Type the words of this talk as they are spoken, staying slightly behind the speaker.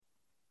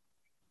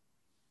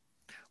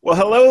Well,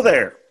 hello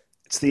there.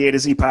 It's the A to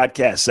Z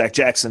podcast. Zach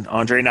Jackson,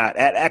 Andre Knott,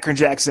 at Akron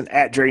Jackson,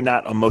 at Dre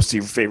Knott on most of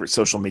your favorite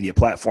social media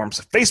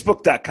platforms.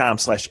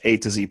 Facebook.com/A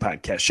to Z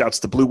podcast. Shouts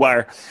to Blue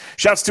Wire.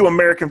 Shouts to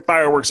American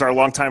Fireworks, our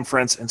longtime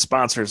friends and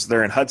sponsors.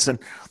 They're in Hudson.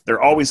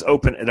 They're always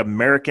open at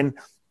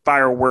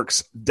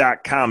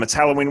AmericanFireworks.com. It's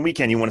Halloween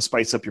weekend. You want to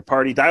spice up your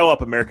party? Dial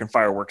up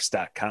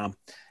AmericanFireworks.com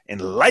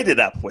and light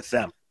it up with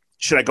them.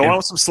 Should I go on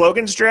with some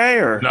slogans, Dre?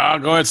 Or no,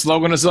 go ahead,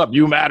 slogan us up.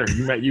 You matter.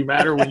 You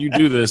matter when you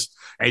do this.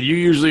 And you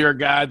usually are a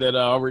guy that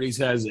already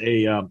has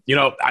a,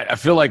 I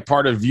feel like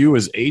part of you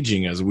is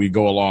aging as we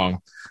go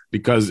along,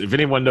 because if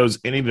anyone knows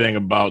anything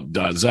about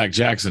Zach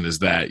Jackson is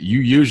that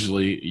you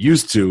usually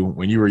used to,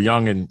 when you were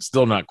young and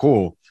still not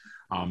cool,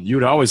 you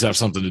would always have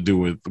something to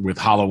do with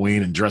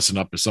Halloween and dressing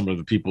up as some of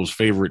the people's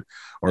favorite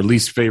or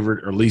least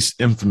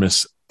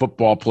infamous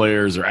football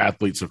players or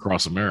athletes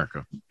across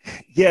America.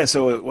 Yeah.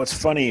 So what's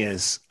funny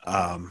is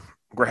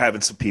we're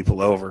having some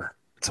people over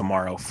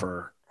tomorrow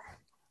for,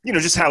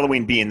 just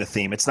Halloween being the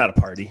theme. It's not a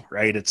party,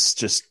 right? It's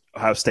just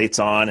Ohio State's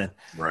on, and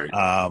right.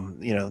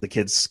 The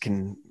kids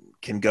can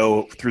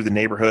go through the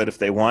neighborhood if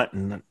they want,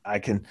 and I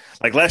can.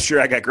 Like last year,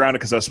 I got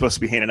grounded because I was supposed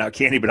to be handing out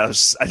candy, but I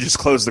just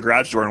closed the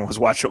garage door and was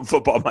watching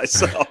football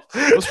myself.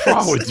 What's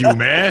wrong with you,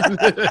 man?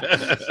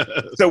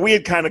 So we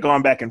had kind of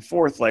gone back and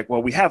forth, like,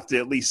 well, we have to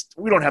at least.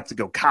 We don't have to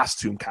go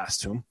costume,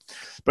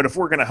 but if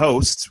we're going to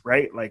host,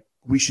 right, like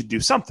we should do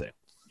something.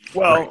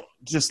 Well, right.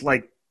 Just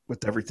like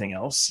with everything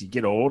else, you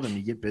get old and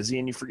you get busy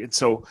and you forget.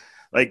 So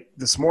like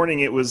this morning,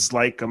 it was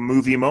like a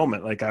movie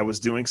moment. Like I was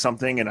doing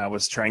something and I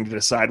was trying to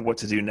decide what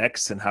to do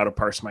next and how to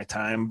parse my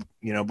time,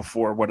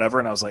 before whatever.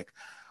 And I was like,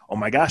 oh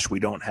my gosh, we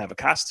don't have a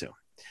costume.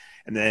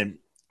 And then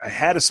I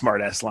had a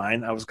smart ass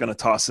line. I was going to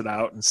toss it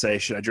out and say,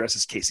 should I dress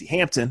as Casey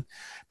Hampton?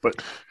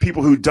 But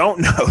people who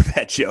don't know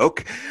that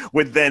joke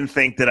would then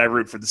think that I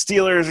root for the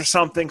Steelers or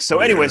something.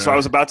 So anyway, So I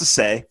was about to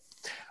say,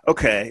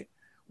 okay,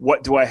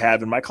 what do I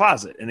have in my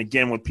closet? And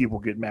again, when people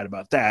get mad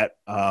about that,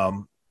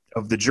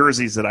 of the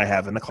jerseys that I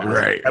have in the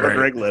closet, I have a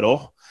Greg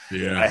Little.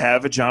 Yeah. I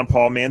have a John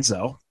Paul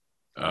Manziel.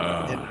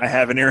 And I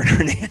have an Aaron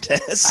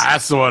Hernandez.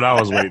 That's the one I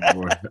was waiting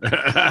for.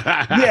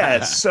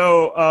 Yeah.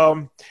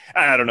 So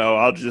I don't know.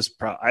 I'll just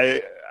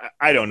I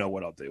don't know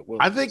what I'll do.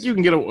 I think you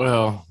can get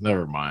well,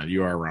 never mind.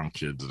 You are around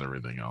kids and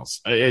everything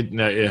else.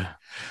 Yeah.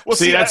 Well,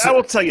 see, I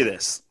will tell you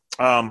this.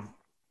 A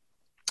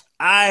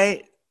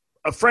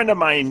friend of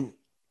mine,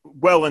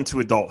 well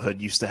into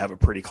adulthood, used to have a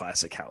pretty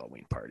classic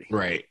Halloween party.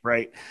 Right.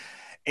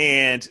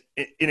 And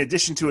in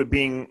addition to it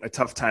being a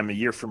tough time of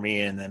year for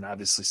me, and then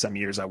obviously some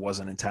years I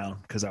wasn't in town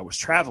because I was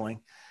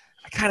traveling,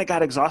 I kind of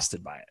got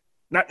exhausted by it.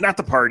 Not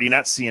the party,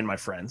 not seeing my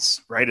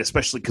friends, right?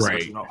 Especially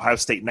because Ohio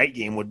State night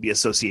game would be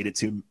associated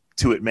to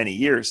it many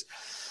years.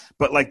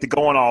 But like the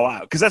going all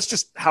out, because that's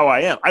just how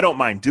I am. I don't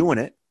mind doing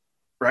it,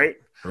 right?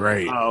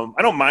 Right.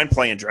 I don't mind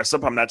playing dress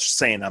up. I'm not just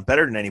saying I'm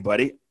better than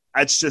anybody.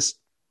 It's just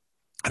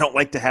I don't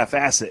like to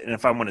half-ass it, and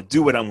if I want to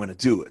do it, I'm going to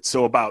do it.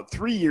 So about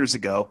 3 years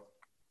ago,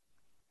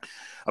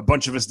 a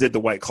bunch of us did the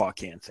White Claw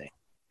can thing.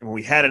 And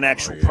we had an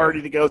actual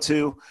party to go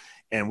to,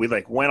 and we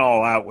like went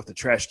all out with the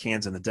trash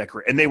cans and the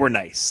decor, and they were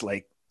nice.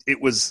 Like it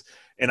was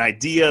an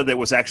idea that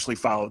was actually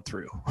followed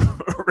through,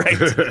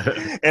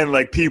 right? And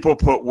like people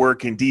put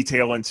work and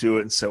detail into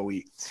it, and so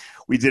we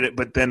did it.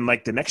 But then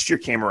like the next year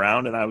came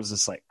around, and I was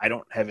just like, I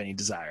don't have any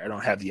desire. I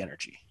don't have the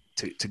energy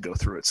to go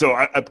through it. So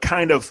I'm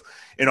kind of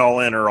an all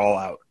in or all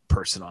out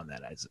person on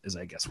that is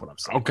I guess what I'm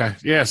saying. Okay.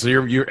 Yeah. So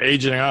you're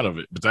aging out of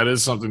it, but that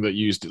is something that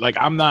you used to like.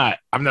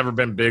 I've never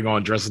been big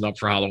on dressing up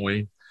for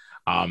Halloween.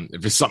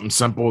 If it's something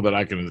simple that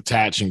I can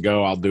attach and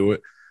go, I'll do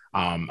it.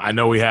 I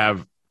know we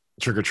have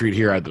trick or treat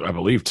here, I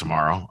believe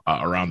tomorrow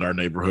around our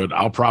neighborhood.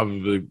 I'll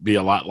probably be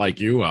a lot like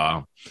you.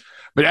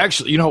 But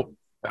actually,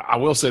 I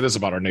will say this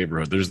about our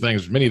neighborhood. There's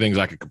many things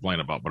I could complain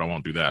about, but I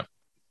won't do that.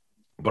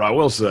 But I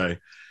will say,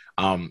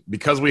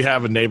 because we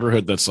have a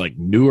neighborhood that's like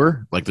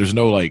newer, like there's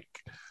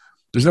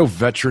no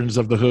veterans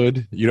of the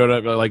hood, you know what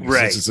I mean? Like,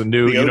 right. Since it's a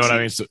new, you know what I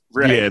mean? So,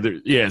 right.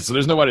 Yeah. So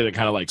there's nobody that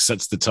kind of like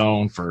sets the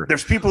tone for.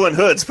 There's people in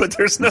hoods, but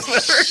there's no.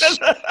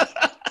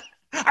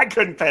 I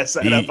couldn't pass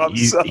that up.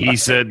 He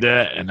said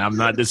that, and I'm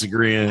not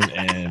disagreeing.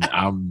 And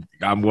I'm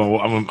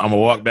gonna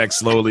walk back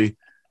slowly,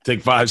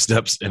 take 5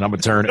 steps, and I'm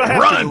gonna turn and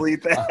run.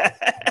 Delete that.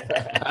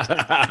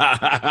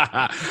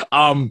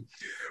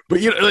 But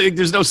like,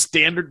 there's no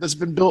standard that's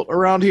been built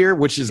around here,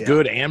 which is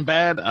good and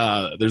bad.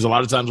 There's a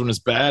lot of times when it's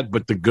bad,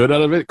 but the good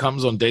out of it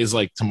comes on days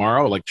like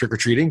tomorrow, like trick or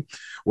treating,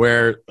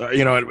 where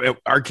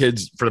our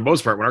kids, for the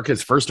most part, when our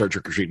kids first started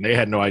trick or treating, they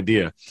had no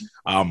idea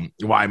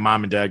why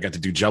mom and dad got to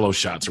do Jello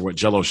shots or what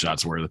Jello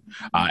shots were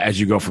as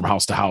you go from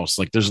house to house.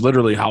 Like there's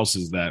literally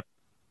houses that.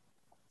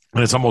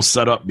 And it's almost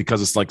set up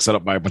because it's like set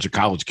up by a bunch of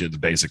college kids,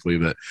 basically,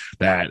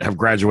 that have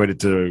graduated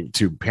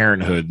to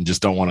parenthood and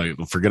just don't want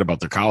to forget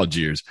about their college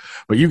years.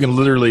 But you can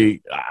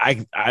literally,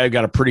 I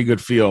got a pretty good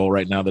feel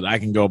right now that I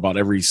can go about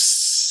every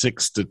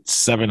 6 to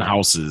 7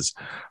 houses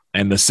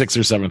and the 6th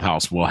or 7th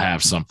house will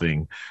have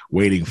something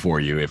waiting for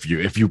you if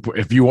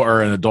you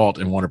are an adult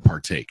and want to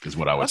partake, is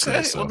what I would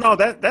say. So. Well,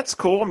 no, that's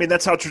cool. I mean,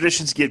 that's how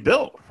traditions get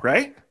built,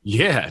 right?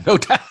 Yeah, no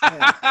doubt.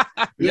 Yeah.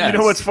 Yes. You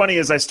know what's funny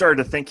is I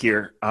started to think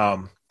here.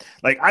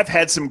 Like I've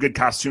had some good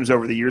costumes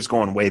over the years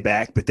going way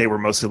back, but they were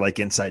mostly like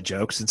inside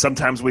jokes. And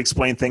sometimes we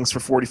explain things for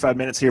 45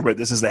 minutes here, but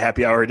this is the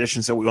happy hour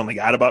edition, so we only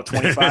got about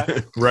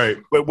 25. Right.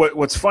 But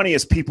what's funny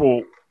is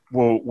people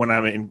will, when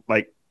I'm in,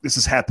 like, this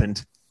has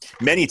happened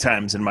many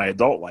times in my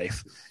adult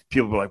life,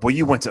 people will be like, well,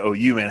 you went to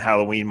OU, man.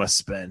 Halloween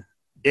must have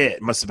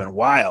been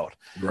wild.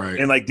 Right.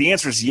 And like the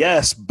answer is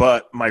yes,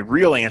 but my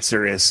real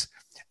answer is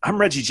I'm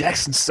Reggie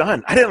Jackson's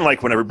son. I didn't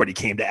like when everybody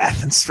came to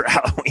Athens for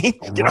Halloween.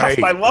 Get off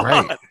my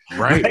lawn.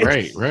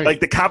 Right. Like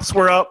the cops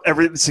were up,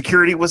 the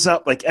security was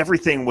up, like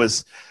everything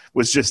was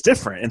just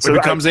different. And so it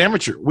becomes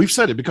amateur. We've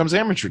said it becomes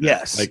amateur.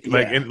 Yes.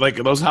 Like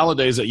those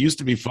holidays that used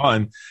to be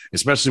fun,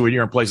 especially when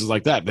you're in places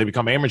like that, they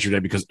become amateur day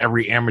because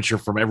every amateur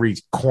from every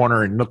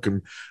corner and nook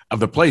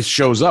of the place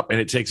shows up, and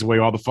it takes away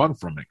all the fun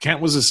from it.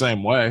 Kent was the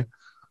same way.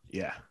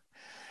 Yeah.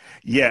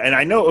 Yeah, and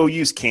I know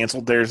OU's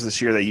canceled theirs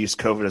this year. They used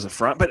COVID as a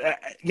front, but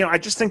I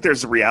just think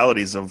there's the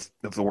realities of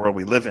the world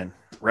we live in,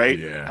 right?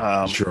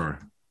 Yeah, sure.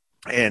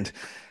 And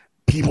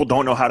people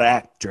don't know how to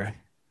act, Dre.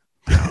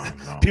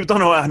 No. People don't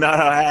know how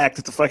to act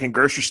at the fucking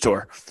grocery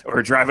store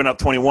or driving up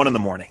 21 in the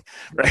morning,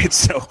 right?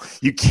 So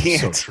you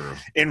can't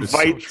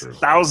invite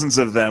thousands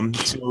of them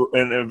to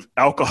an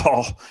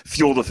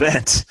alcohol-fueled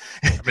event.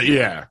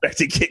 Yeah,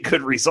 to get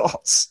good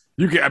results.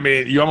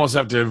 You almost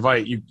have to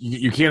invite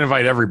you can't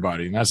invite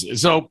everybody. And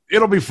so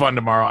it'll be fun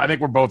tomorrow. I think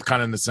we're both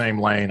kind of in the same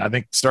lane. I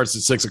think it starts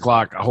at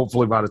 6:00.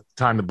 Hopefully by the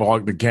time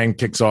the game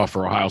kicks off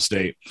for Ohio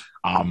State,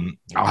 I'll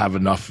have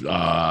enough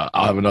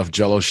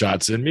Jello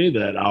shots in me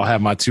that I'll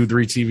have my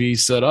 2-3 TVs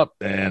set up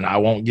and I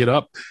won't get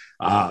up.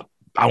 I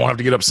won't have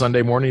to get up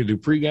Sunday morning to do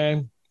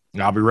pregame.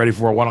 And I'll be ready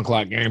for a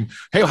 1:00 game.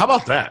 Hey, how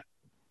about that?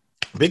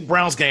 Big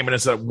Browns game, and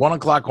it's at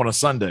 1:00 on a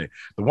Sunday.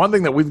 The one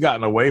thing that we've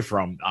gotten away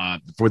from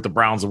with the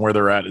Browns and where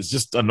they're at is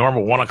just a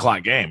normal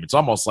 1:00 game. It's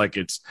almost like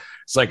it's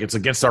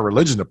against our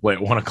religion to play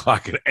at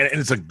 1:00, and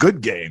it's a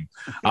good game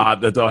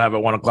that they'll have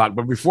at 1:00.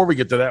 But before we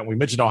get to that, and we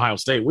mentioned Ohio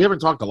State. We haven't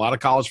talked a lot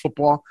of college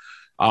football.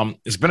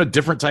 It's been a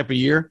different type of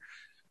year.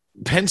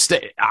 Penn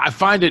State, I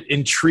find it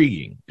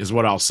intriguing, is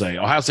what I'll say.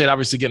 Ohio State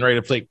obviously getting ready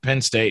to play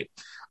Penn State,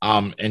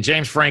 and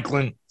James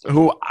Franklin,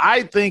 who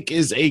I think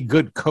is a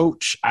good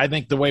coach. I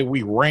think the way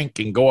we rank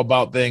and go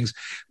about things,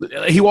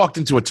 he walked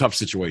into a tough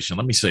situation.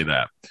 Let me say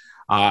that.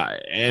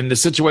 And the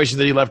situation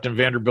that he left in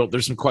Vanderbilt,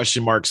 there's some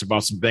question marks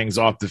about some things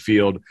off the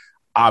field,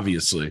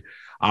 obviously.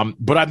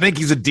 But I think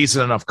he's a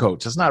decent enough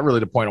coach. That's not really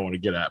the point I want to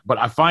get at. But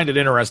I find it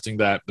interesting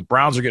that the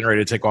Browns are getting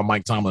ready to take on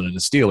Mike Tomlin and the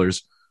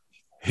Steelers.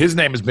 His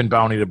name has been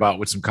bountied about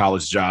with some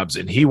college jobs,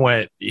 and he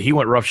went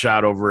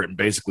roughshod over it and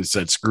basically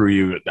said, "Screw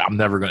you! That's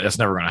never going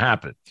to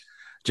happen."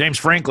 James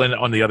Franklin,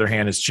 on the other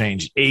hand, has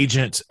changed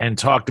agents and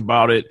talked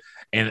about it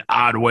in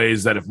odd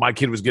ways that if my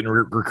kid was getting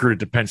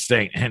recruited to Penn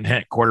State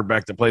and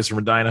quarterback that plays for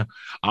Medina,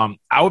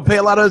 I would pay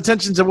a lot of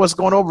attention to what's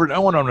going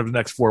on over the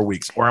next 4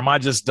 weeks. Or am I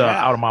just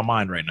out of my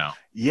mind right now?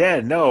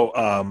 Yeah,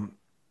 no.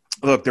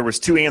 Look, there was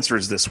 2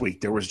 answers this week.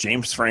 There was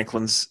James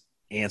Franklin's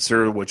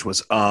answer, which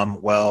was,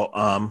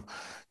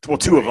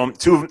 2 of them.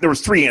 There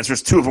was 3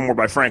 answers. 2 of them were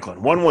by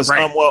Franklin. One was,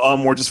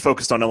 we're just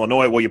focused on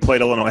Illinois. Well, you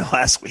played Illinois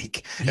last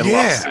week and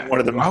lost in one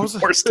of the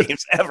worst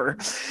games ever.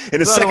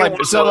 And it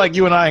sounded like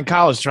you and I in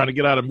college trying to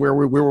get out of where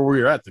we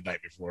were at the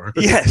night before.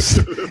 Yes.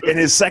 And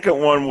his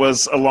second one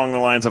was along the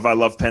lines of, I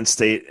love Penn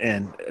State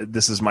and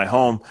this is my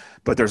home,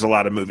 but there's a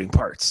lot of moving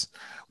parts.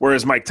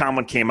 Whereas Mike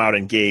Tomlin came out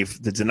and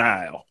gave the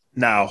denial.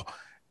 Now,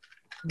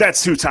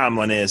 that's who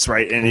Tomlin is,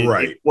 right? And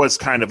it was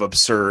kind of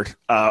absurd.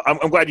 I'm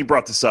glad you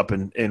brought this up,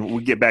 and we'll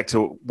get back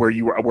to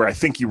where I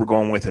think you were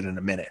going with it in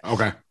a minute.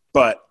 Okay.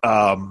 But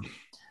Tomlin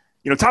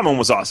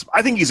was awesome.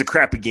 I think he's a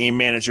crappy game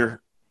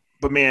manager,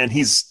 but man,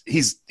 he's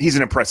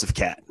an impressive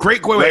cat.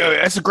 Great. Wait,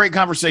 that's a great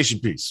conversation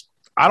piece.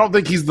 I don't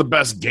think he's the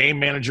best game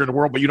manager in the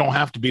world, but you don't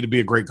have to be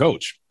a great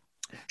coach.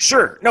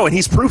 Sure. No, and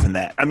he's proven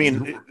that. I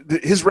mean,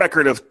 his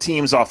record of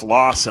teams off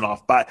loss and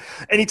off by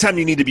anytime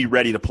you need to be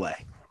ready to play.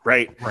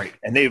 Right.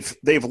 And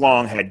they've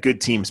long had good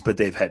teams, but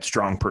they've had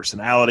strong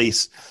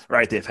personalities,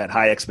 right? They've had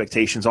high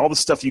expectations, all the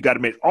stuff you got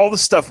to make, all the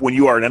stuff when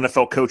you are an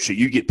NFL coach that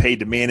you get paid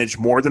to manage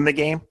more than the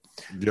game.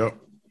 Yep.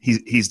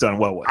 He's done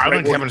well with. I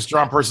think having a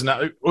strong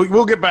personality.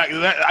 We'll get back to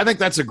that. I think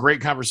that's a great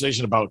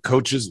conversation about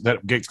coaches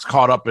that get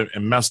caught up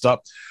and messed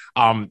up.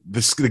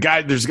 There's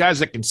guys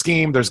that can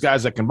scheme. There's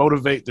guys that can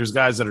motivate. There's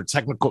guys that are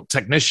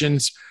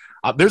technicians.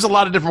 There's a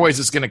lot of different ways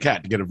to skin a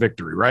cat to get a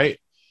victory, right?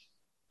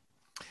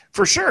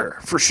 For sure.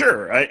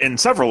 And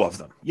several of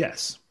them,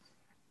 yes.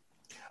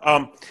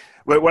 But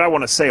what I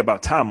want to say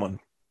about Tomlin,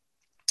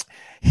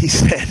 he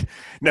said,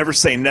 never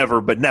say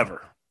never, but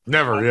never.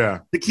 Never,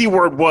 yeah. The key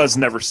word was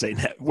never say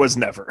was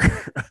never.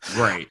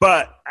 Right.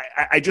 But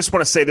I just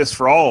want to say this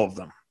for all of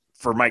them,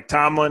 for Mike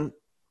Tomlin,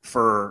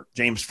 for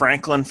James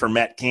Franklin, for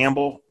Matt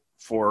Campbell,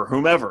 for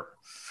whomever.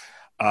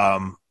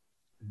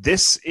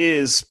 This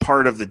is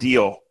part of the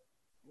deal.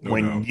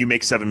 when you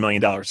make $7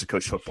 million to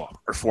coach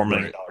football or $4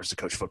 million to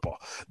coach football.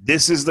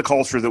 This is the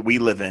culture that we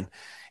live in.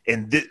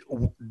 And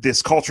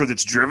this culture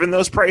that's driven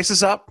those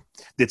prices up,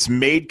 that's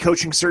made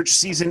coaching search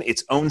season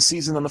its own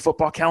season on the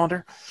football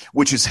calendar,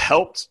 which has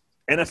helped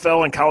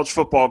NFL and college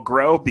football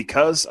grow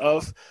because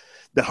of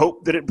the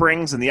hope that it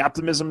brings and the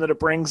optimism that it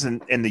brings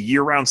and the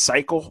year-round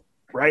cycle,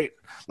 right?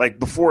 Like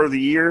before the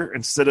year,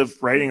 instead of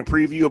writing a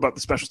preview about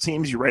the special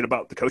teams, you write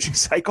about the coaching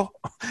cycle,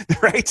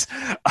 right?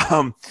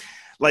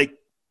 Like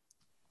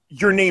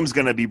your name's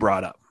going to be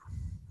brought up.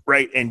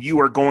 Right, and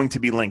you are going to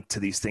be linked to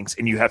these things,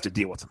 and you have to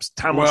deal with them.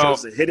 Tomlin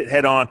chose to hit it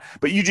head on,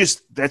 but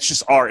it's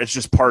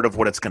just part of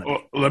what it's going to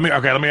be. Let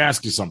me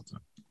ask you something,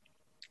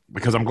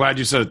 because I'm glad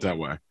you said it that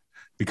way.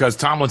 Because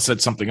Tomlin said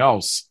something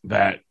else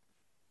that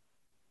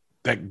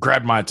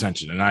grabbed my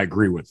attention, and I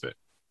agree with it.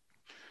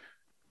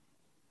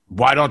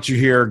 Why don't you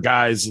hear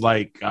guys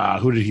like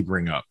who did he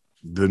bring up?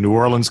 The New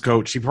Orleans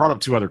coach. He brought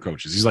up two other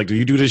coaches. He's like, "Do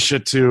you do this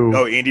shit too?"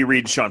 Oh, Andy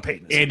Reid, and Sean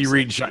Payton. Andy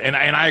Reid, and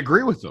I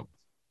agree with them.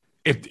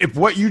 If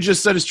what you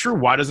just said is true,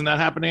 why doesn't that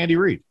happen to Andy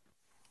Reid?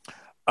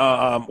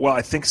 Well,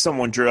 I think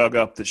someone drug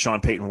up that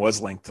Sean Payton was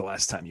linked the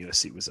last time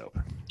USC was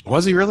open.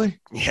 Was he really?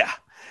 Yeah.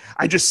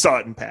 I just saw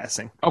it in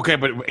passing. Okay,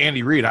 but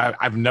Andy Reid,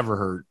 I've never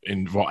heard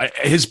involved.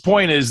 His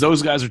point is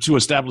those guys are two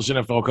established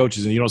NFL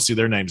coaches, and you don't see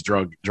their names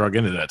drug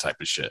into that type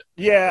of shit.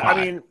 Yeah, why?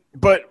 I mean,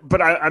 but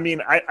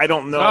I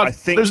don't know. I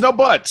think there's no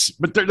buts,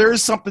 but there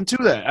is something to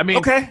that. I mean,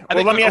 okay.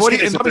 Well, let me ask you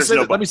this.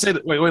 Let me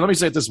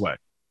say it this way.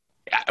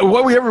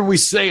 Whatever we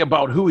say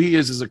about who he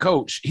is as a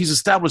coach, he's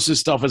established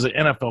himself as an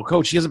NFL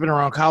coach. He hasn't been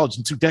around college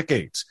in 2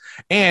 decades.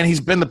 And he's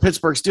been the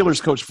Pittsburgh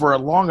Steelers coach for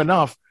long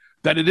enough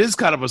that it is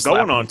kind of a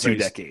going on 2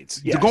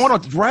 decades. Yes. Going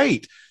on,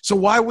 right. So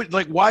why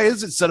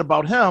is it said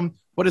about him,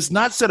 but it's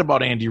not said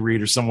about Andy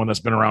Reid or someone that's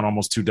been around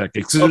almost 2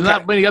 decades? Because there's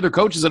not many other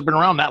coaches that have been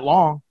around that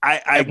long.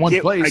 I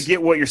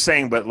get what you're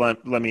saying, but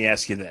let me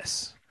ask you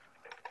this.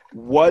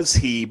 Was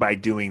he, by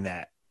doing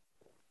that,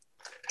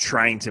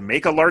 trying to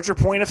make a larger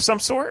point of some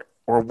sort?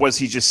 Or was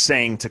he just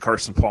saying to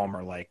Carson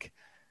Palmer, like,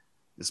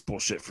 this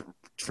bullshit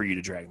for you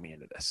to drag me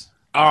into this?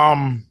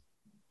 I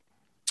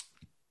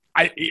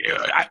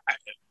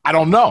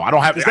don't know. I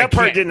don't have that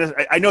part.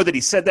 I know that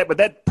he said that, but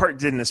that part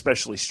didn't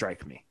especially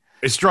strike me.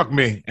 It struck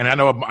me, and I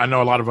know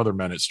a lot of other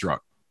men it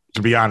struck.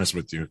 To be honest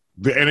with you,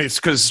 and it's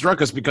because it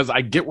struck us because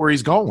I get where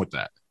he's going with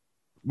that.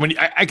 When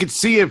I could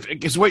see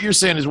because what you're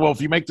saying is, well,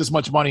 if you make this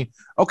much money,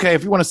 okay,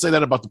 if you want to say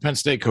that about the Penn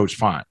State coach,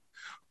 fine.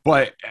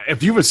 But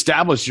if you've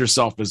established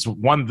yourself as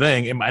one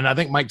thing, and I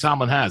think Mike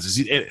Tomlin has,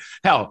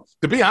 hell,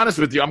 to be honest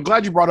with you, I'm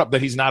glad you brought up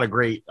that he's not a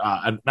great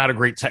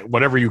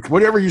whatever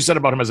you said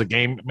about him as a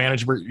game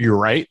manager, you're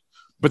right.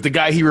 But the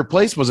guy he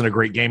replaced wasn't a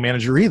great game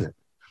manager either.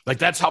 Like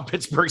that's how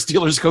Pittsburgh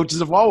Steelers coaches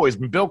have always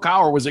been. Bill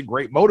Cowher was a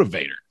great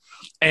motivator,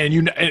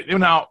 and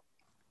now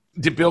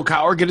did Bill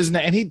Cowher get his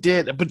name? And he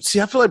did, but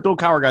see, I feel like Bill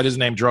Cowher got his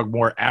name drugged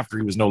more after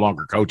he was no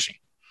longer coaching.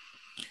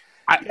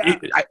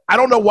 I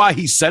don't know why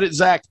he said it,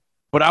 Zach.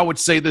 But I would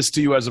say this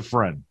to you as a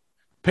friend.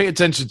 Pay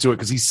attention to it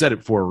because he said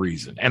it for a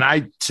reason. And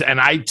I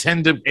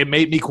tend to – it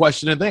made me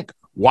question and think,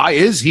 why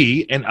is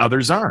he and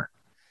others aren't?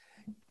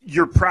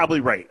 You're probably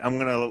right. I'm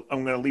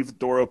gonna leave the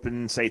door open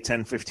and say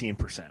 10,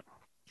 15%.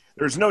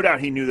 There's no doubt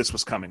he knew this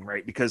was coming,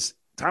 right? Because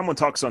Tomlin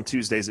talks on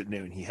Tuesdays at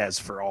noon. He has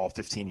for all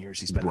 15 years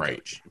he's been a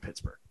coach in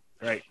Pittsburgh,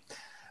 right?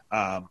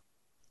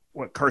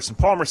 What Carson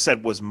Palmer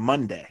said was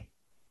Monday,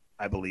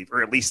 I believe,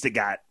 or at least it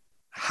got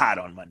hot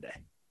on Monday.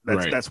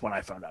 That's when I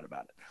found out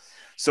about it.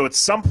 So at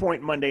some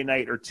point Monday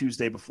night or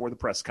Tuesday before the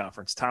press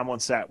conference, Tomlin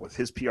sat with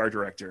his PR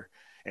director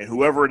and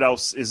whoever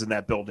else is in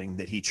that building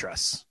that he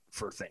trusts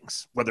for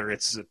things, whether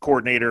it's a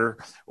coordinator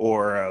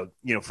or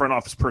a front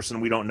office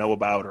person we don't know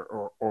about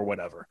or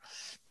whatever.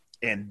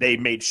 And they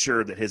made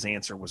sure that his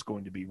answer was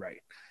going to be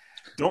right.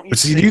 Don't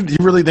you? Do you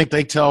really think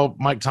they tell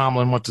Mike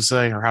Tomlin what to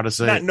say or how to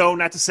say it? No,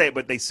 not to say it,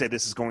 but they say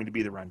this is going to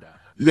be the rundown.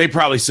 They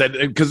probably said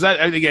because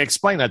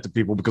explain that to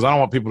people because I don't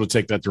want people to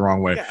take that the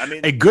wrong way. Yeah, I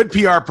mean, a good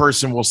PR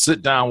person will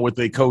sit down with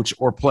a coach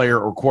or player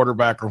or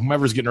quarterback or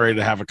whomever's getting ready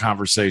to have a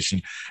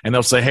conversation, and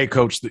they'll say, "Hey,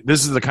 coach,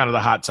 this is the kind of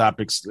the hot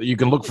topics. You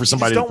can look for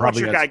somebody." Don't that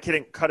probably want your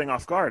guy cutting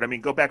off guard. I mean,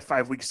 go back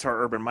 5 weeks to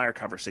our Urban Meyer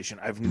conversation.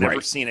 I've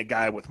never seen a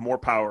guy with more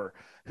power,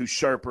 who's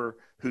sharper,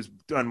 who's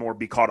done more,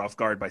 be caught off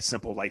guard by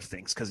simple life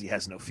things because he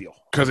has no feel.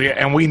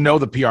 And we know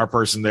the PR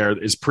person there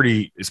is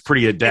pretty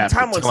adept. And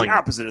Tomlin's the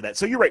opposite of that.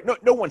 So you're right.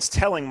 No one's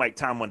telling Mike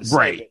Tomlin to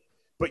say it,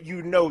 but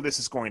you know this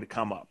is going to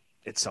come up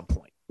at some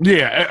point.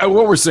 Yeah,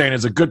 what we're saying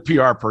is a good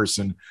PR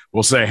person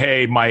will say,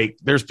 "Hey, Mike,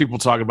 there's people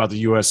talking about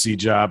the USC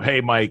job.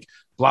 Hey, Mike,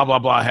 blah blah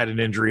blah had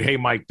an injury. Hey,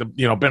 Mike, Ben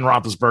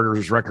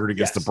Roethlisberger's record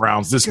against the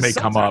Browns. This may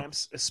come up."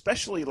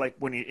 Especially like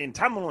and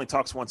Tomlin only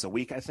talks once a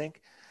week, I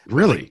think.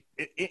 Really?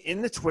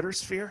 In the Twitter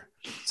sphere,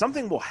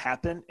 something will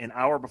happen an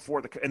hour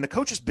before and the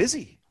coach is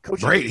busy.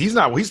 He's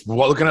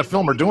looking at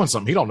film or doing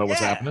something. He don't know what's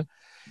happening.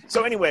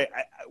 So anyway,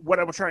 what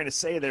I'm trying to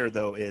say there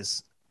though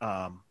is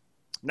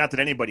not that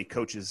anybody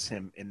coaches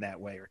him in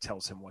that way or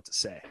tells him what to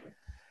say,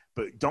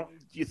 but don't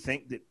you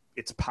think that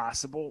it's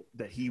possible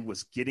that he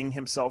was getting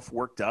himself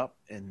worked up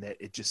and that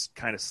it just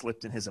kind of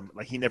slipped in his,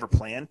 like he never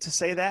planned to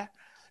say that,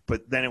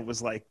 but then it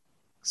was like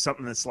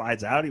something that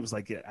slides out. He was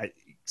like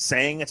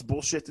saying it's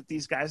bullshit that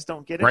these guys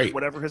don't get it, right.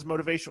 Whatever his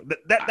motivation.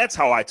 That's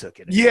how I took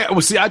it. Yeah,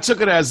 well, see, I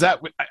took it as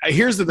that.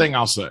 Here's the thing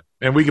I'll say,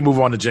 and we can move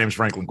on to James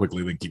Franklin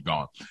quickly. We can keep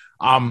going.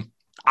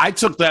 I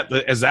took that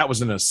as that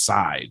was an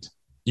aside.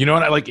 You know,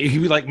 and he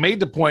made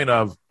the point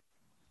of,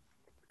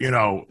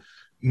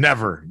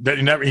 never.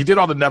 He did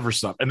all the never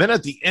stuff. And then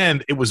at the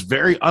end, it was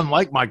very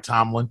unlike Mike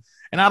Tomlin.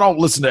 And I don't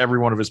listen to every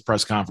one of his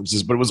press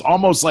conferences, but it was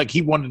almost like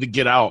he wanted to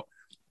get out.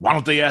 Why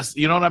don't they ask?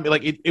 You know what I mean?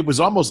 Like it was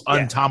almost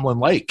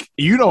un-Tomlin-like.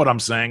 You know what I'm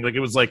saying? Like it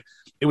was like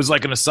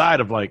an aside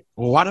of like,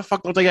 well, why the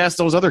fuck don't they ask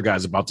those other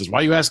guys about this? Why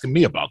are you asking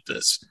me about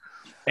this?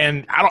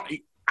 And I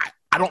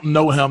don't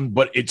know him,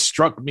 but it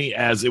struck me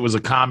as it was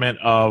a comment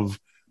of,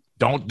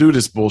 don't do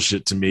this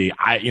bullshit to me.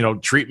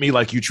 Treat me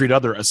like you treat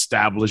other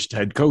established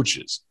head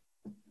coaches.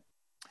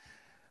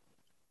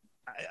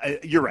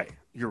 You're right.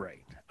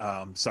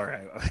 Sorry,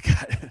 I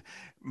got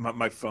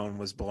my phone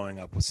was blowing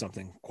up with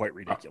something quite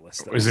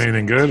ridiculous. Is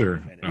anything good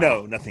or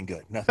no? Nothing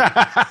good. Nothing.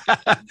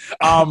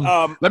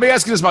 Let me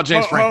ask you this about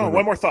James Franklin.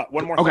 One more thought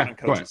on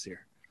coaches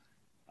here.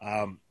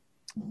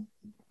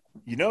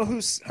 You know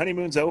whose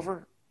honeymoon's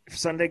over if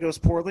Sunday goes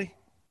poorly?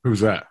 Who's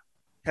that?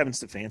 Kevin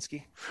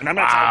Stefanski. And I'm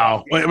not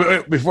talking about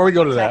wait, before we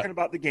go to that. Talking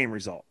about the game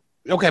result.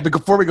 Okay, but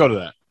before we go to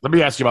that, let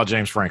me ask you about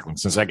James Franklin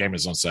since that game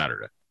is on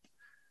Saturday.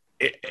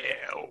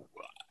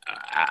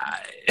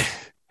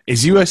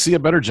 Is USC a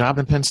better job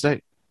than Penn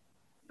State?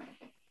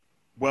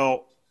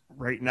 Well,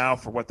 right now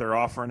for what they're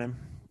offering him,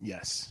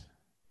 yes.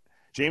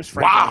 James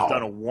Franklin has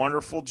done a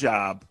wonderful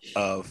job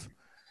of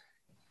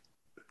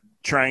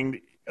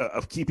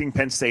keeping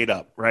Penn State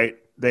up, right?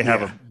 They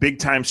have a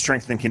big-time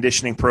strength and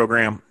conditioning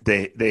program.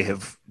 They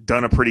have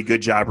done a pretty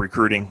good job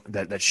recruiting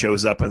that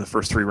shows up in the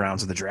first 3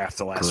 rounds of the draft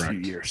the last few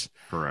years.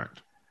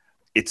 Correct.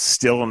 It's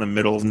still in the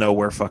middle of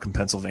nowhere, fucking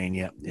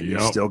Pennsylvania, and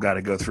you still got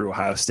to go through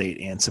Ohio State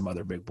and some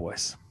other big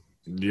boys.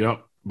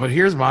 Yep. But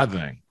here's my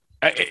thing.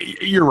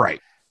 You're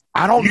right.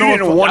 I don't know. You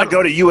didn't want to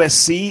go to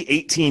USC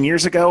 18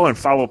 years ago and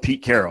follow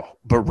Pete Carroll,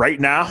 but right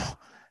now,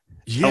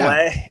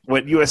 LA,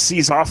 what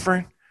USC's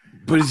offering.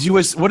 But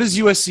what is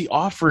USC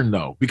offering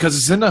though? Because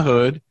it's in the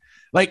hood,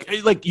 like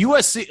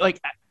USC. Like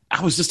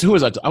I was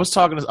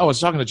talking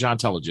to John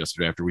Tellage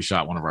yesterday after we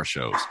shot one of our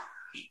shows,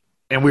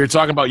 and we were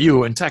talking about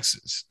you in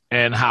Texas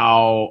and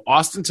how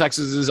Austin,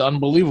 Texas is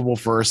unbelievable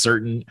for a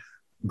certain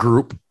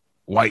group,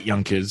 white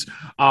young kids.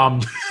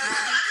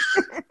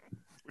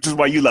 Which is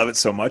why you love it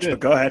so much, but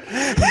go ahead.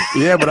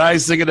 Yeah, but I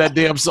ain't singing that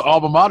damn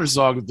alma mater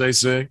song that they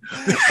sing.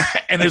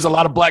 And there's a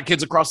lot of black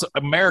kids across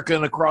America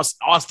and across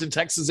Austin,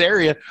 Texas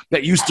area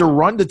that used to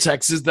run to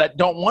Texas that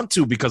don't want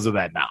to because of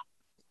that now.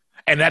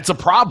 And that's a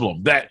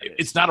problem. That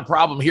it's not a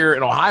problem here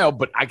in Ohio,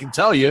 but I can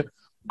tell you,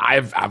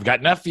 I've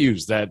got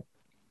nephews that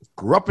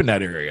grew up in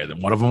that area.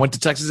 Then one of them went to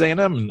Texas A&M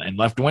and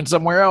left and went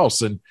somewhere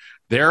else. And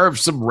there are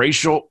some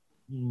racial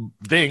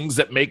things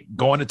that make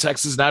going to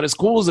Texas not as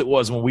cool as it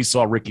was when we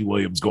saw Ricky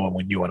Williams going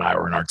when you and I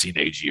were in our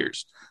teenage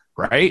years,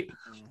 right?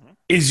 Mm-hmm.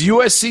 Is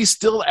USC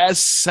still as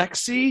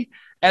sexy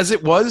as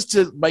it was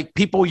to like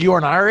people you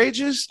and our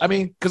ages? I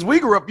mean, because we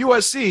grew up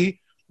USC,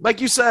 like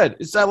you said,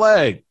 it's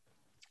LA.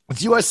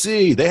 It's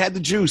USC. They had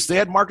the juice. They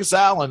had Marcus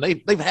Allen.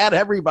 They've had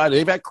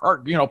everybody. They've had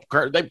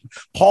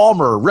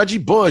Palmer, Reggie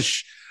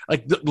Bush,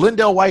 like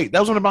Lindell White. That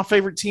was one of my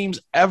favorite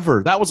teams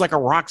ever. That was like a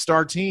rock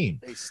star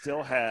team. They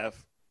still have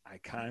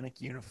iconic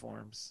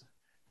uniforms,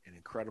 an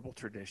incredible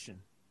tradition.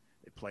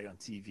 They play on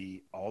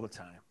TV all the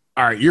time.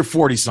 All right, you're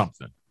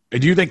 40-something.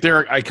 Do you think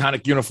their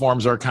iconic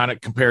uniforms are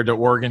iconic compared to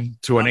Oregon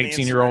to an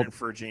 18-year-old?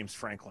 For James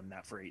Franklin,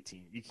 not for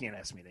 18. You can't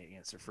ask me to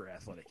answer for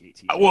athletic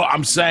 18. Well,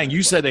 I'm saying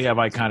you said they have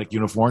iconic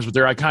uniforms, but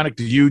they're iconic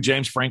to you,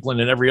 James Franklin,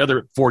 and every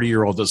other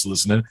 40-year-old that's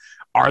listening.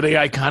 Are they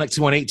iconic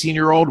to an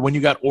 18-year-old when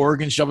you got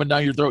Oregon shoving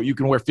down your throat? You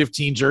can wear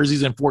 15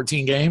 jerseys in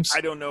 14 games? I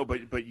don't know,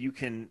 but you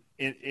can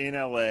in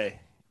LA,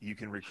 you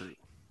can recruit.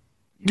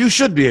 You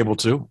should be able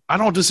to. I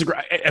don't disagree.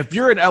 If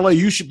you're in LA,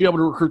 you should be able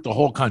to recruit the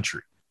whole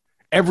country.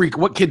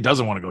 What kid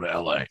doesn't want to go to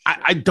LA?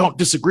 I don't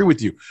disagree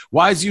with you.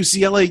 Why is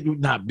UCLA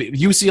not?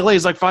 UCLA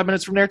is like 5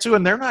 minutes from there too,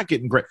 and they're not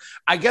getting great.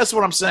 I guess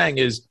what I'm saying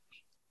is,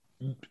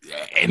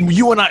 and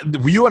you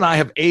and I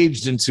have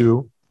aged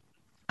into,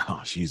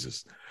 oh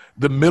Jesus,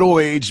 the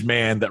middle-aged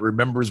man that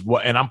remembers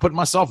what. And I'm putting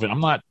myself in.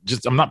 I'm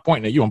not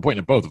pointing at you. I'm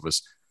pointing at both of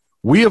us.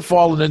 We have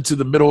fallen into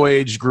the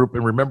middle-aged group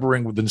and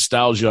remembering the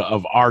nostalgia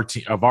of our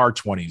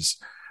 20s.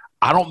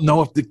 I don't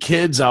know if the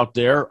kids out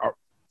there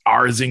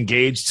are as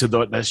engaged to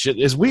that shit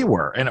as we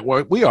were, and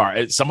we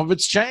are. Some of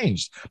it's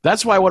changed.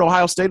 That's why what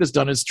Ohio State has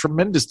done is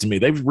tremendous to me.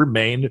 They've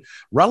remained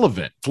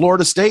relevant.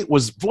 Florida State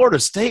was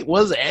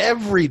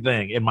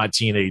everything in my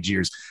teenage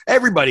years.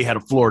 Everybody had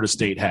a Florida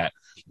State hat.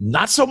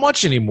 Not so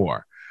much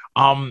anymore.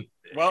 Well,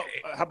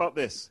 how about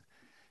this?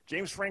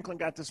 James Franklin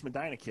got this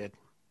Medina kid.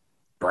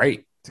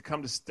 Right. To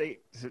come to state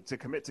to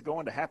commit to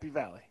going to Happy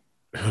Valley.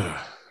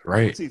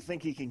 Right. Does he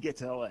think he can get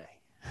to LA?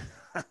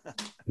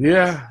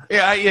 Yeah.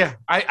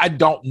 I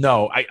don't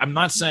know. I'm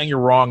not saying you're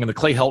wrong. And the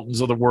Clay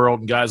Heltons of the world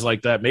and guys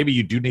like that, maybe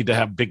you do need to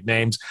have big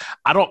names.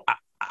 I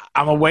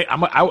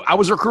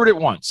was recruited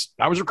once.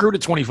 I was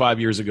recruited 25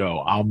 years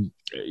ago.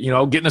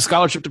 Getting a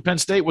scholarship to Penn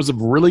State was a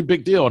really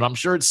big deal, and I'm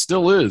sure it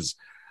still is.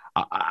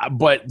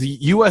 But the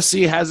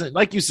USC hasn't,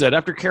 like you said,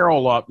 after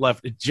Carroll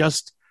left, it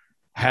just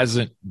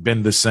hasn't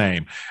been the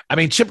same. I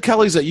mean, Chip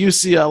Kelly's at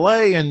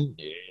UCLA, and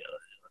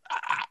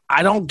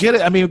I don't get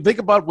it. I mean, think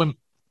about when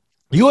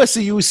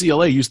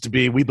USC-UCLA used to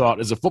be, we thought,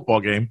 as a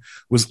football game,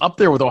 was up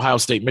there with Ohio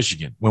State,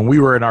 Michigan when we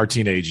were in our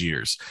teenage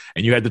years.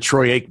 And you had the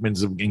Troy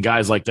Aikmans and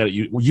guys like that.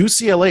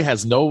 UCLA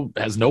has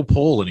no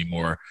pull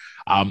anymore,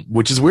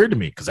 which is weird to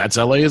me because that's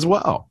LA as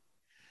well.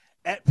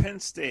 At Penn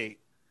State,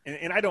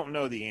 and I don't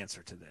know the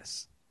answer to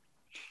this.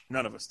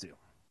 None of us do.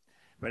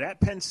 But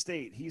at Penn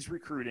State, he's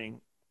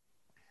recruiting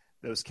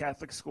those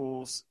Catholic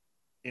schools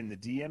in the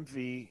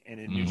DMV and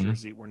in New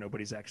Jersey where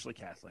nobody's actually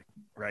Catholic,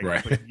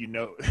 right? But you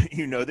know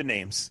the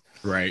names.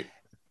 Right.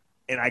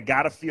 And I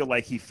got to feel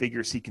like he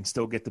figures he can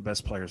still get the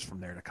best players from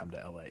there to come to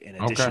LA, in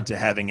addition to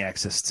having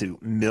access to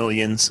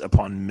millions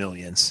upon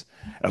millions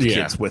of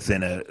kids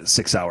within a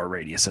 6-hour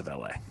radius of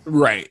LA.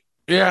 Right.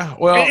 Yeah.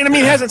 Well, and I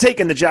mean, he hasn't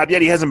taken the job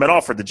yet. He hasn't been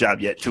offered the job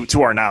yet,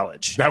 to our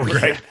knowledge.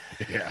 Right.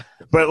 Yeah.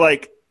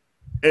 But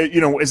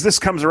as this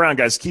comes around,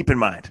 guys, keep in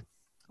mind,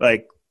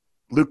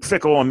 Luke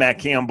Fickell and Matt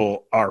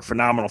Campbell are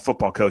phenomenal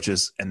football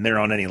coaches, and they're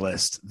on any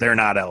list. They're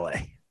not LA.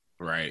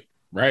 Right.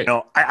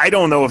 I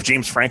don't know if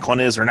James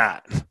Franklin is or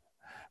not,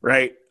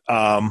 right?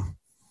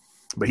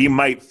 But he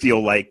might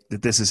feel like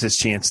that this is his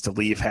chance to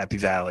leave Happy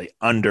Valley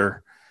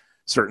under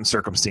certain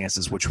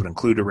circumstances, which would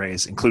include a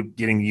raise, include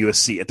getting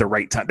USC at the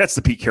right time. That's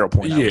the Pete Carroll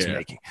point I was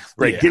making.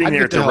 Right, getting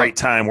there at the right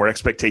time where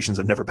expectations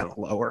have never been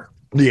lower.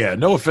 Yeah,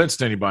 no offense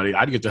to anybody.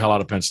 I'd get the hell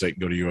out of Penn State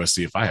and go to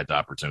USC if I had the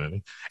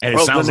opportunity. And it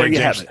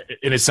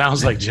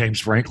sounds like James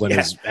Franklin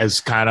has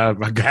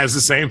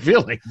the same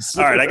feelings.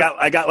 All right,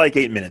 I got like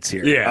 8 minutes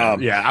here. Yeah.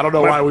 I don't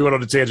know why we went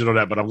on a tangent on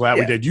that, but I'm glad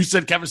we did. You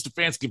said Kevin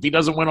Stefanski, if he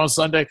doesn't win on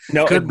Sunday,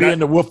 could be in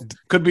the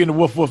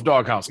Woof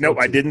doghouse. No,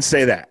 I didn't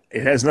say that.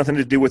 It has nothing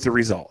to do with the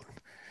result.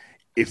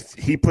 If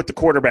he put the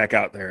quarterback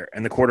out there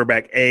and the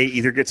quarterback A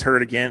either gets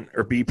hurt again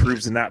or B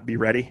proves to not be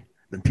ready,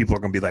 then people are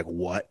going to be like,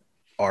 what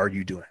are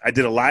you doing? I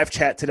did a live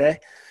chat today,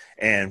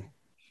 and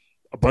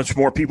a bunch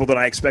more people than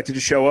I expected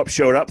to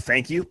showed up.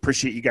 Thank you.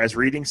 Appreciate you guys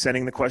reading,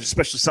 sending the questions,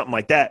 especially something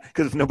like that,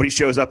 because if nobody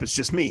shows up, it's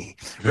just me,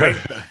 right?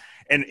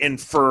 and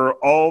for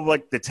all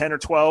the 10 or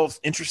 12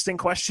 interesting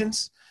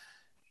questions,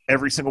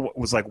 every single one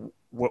was like,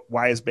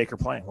 why is Baker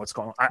playing? What's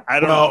going on?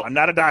 I don't know. I'm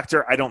not a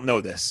doctor. I don't know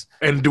this.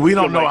 And we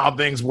don't know how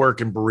things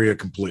work in Berea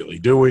completely,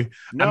 do we?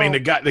 No. I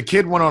mean, the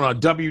kid went on a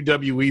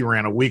WWE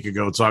rant a week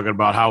ago talking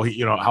about how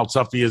how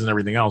tough he is and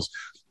everything else.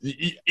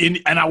 And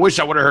I wish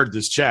I would have heard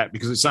this chat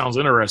because it sounds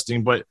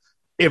interesting. But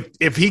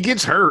if he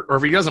gets hurt or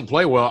if he doesn't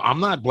play well, I'm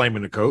not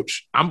blaming the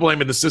coach. I'm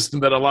blaming the system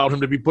that allowed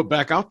him to be put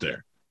back out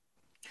there.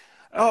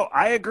 Oh,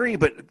 I agree.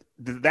 But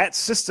that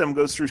system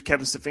goes through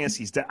Kevin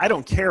Stefanski's. I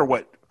don't care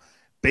what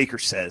Baker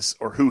says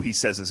or who he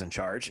says is in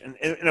charge.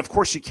 And of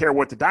course you care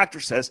what the doctor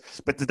says,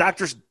 but the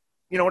doctors,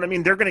 you know what I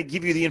mean? They're going to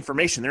give you the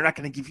information. They're not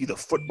going to give you the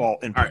football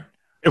input. All right.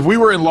 If we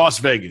were in Las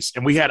Vegas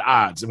and we had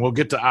odds, and we'll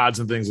get to odds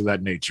and things of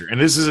that nature, and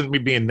this isn't me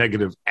being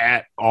negative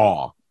at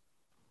all.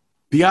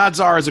 The odds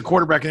are as a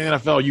quarterback in the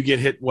NFL, you get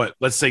hit,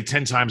 let's say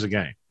 10 times a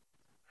game.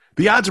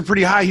 The odds are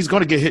pretty high he's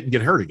going to get hit and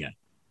get hurt again.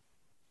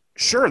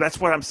 Sure, that's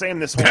what I'm saying.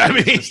 This whole thing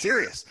is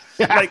mysterious.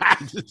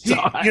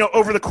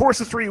 Over the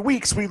course of 3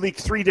 weeks, we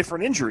leaked 3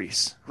 different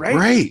injuries, right?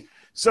 Right.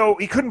 So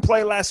he couldn't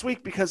play last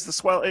week because the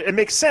swell. It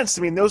makes sense.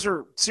 I mean, those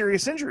are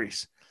serious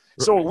injuries.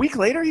 So a week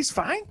later, he's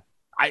fine.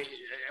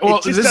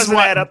 It just doesn't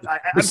add up.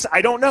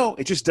 I don't know.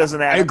 It just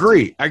doesn't add up. I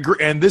agree.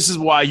 And this is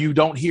why you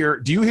don't hear.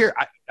 Do you hear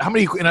how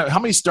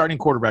many starting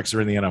quarterbacks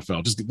are in the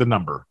NFL? Just the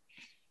number.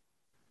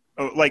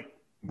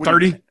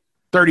 30.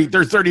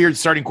 30 years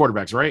starting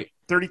quarterbacks, right?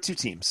 32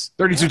 teams.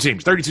 32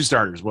 teams, 32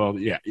 starters. Well,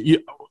 yeah.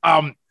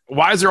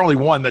 Why is there only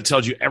one that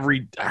tells you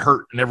every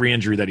hurt and every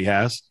injury that he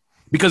has?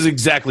 Because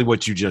exactly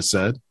what you just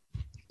said.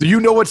 Do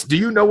you know what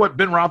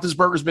Ben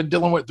Roethlisberger's been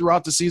dealing with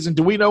throughout the season?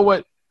 Do we know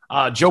what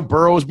Joe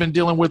Burrow has been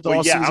dealing with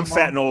all season? I'm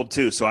fat and old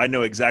too, so I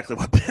know exactly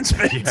what Ben's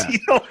been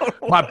dealing with.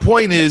 My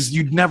point is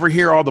you'd never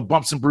hear all the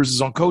bumps and bruises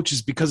on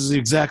coaches because it's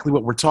exactly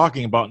what we're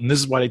talking about, and this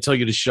is why they tell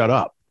you to shut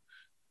up.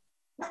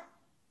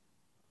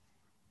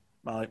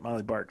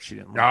 Molly barked. She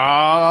didn't.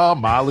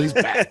 Molly's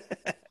back.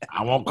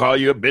 I won't call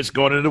you a bitch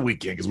going into the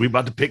weekend because we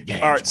about to pick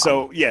games. All right,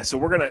 so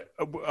we're gonna.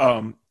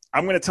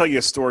 I'm gonna tell you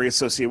a story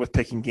associated with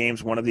picking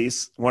games. One of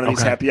these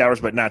happy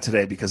hours, but not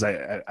today because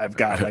I've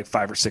got like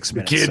 5 or 6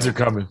 minutes. The kids are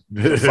coming.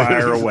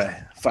 Fire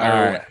away.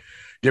 Fire away.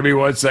 Give me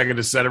 1 second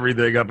to set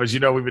everything up. As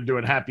you know, we've been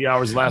doing happy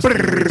hours last week.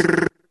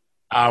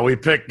 We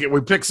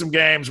pick some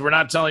games. We're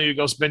not telling you to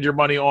go spend your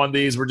money on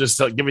these. We're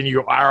just giving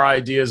you our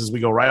ideas as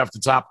we go right off the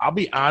top. I'll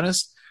be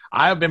honest.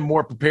 I have been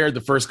more prepared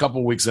the first couple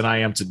of weeks than I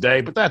am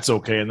today, but that's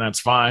okay, and that's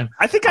fine.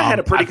 I think I had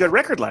a pretty good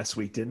record last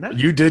week, didn't I?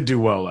 You did do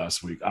well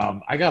last week.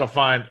 I got to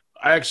find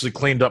I actually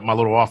cleaned up my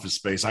little office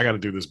space. I got to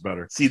do this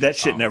better. See, that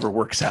shit never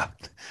works out.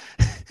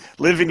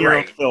 Live in your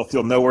own filth.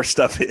 You'll know where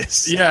stuff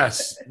is.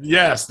 Yes.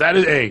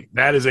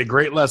 That is a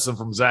great lesson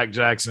from Zach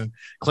Jackson.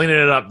 Cleaning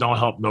it up don't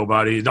help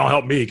nobody. Don't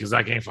help me because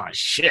I can't find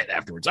shit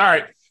afterwards. All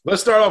right.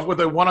 Let's start off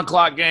with a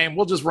 1:00 game.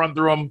 We'll just run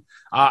through them.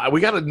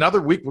 We got another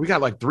week. We got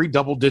like 3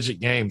 double-digit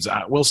games.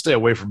 We'll stay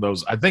away from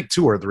those. I think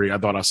 2 or 3 I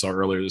thought I saw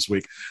earlier this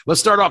week. Let's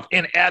start off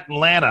in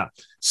Atlanta.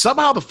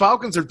 Somehow the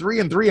Falcons are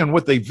 3-3, and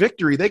with a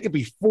victory, they could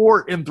be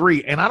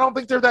 4-3, and I don't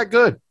think they're that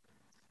good.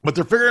 But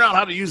they're figuring out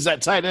how to use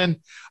that tight end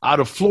out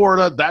of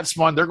Florida. That's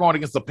fun. They're going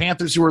against the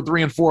Panthers, who are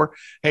 3-4.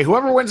 Hey,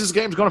 whoever wins this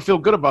game is going to feel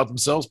good about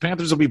themselves.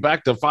 Panthers will be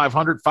back to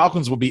 500.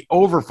 Falcons will be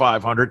over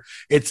 500.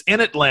 It's in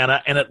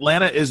Atlanta, and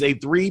Atlanta is a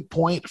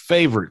 3-point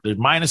favorite. They're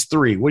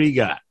 -3. What do you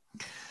got?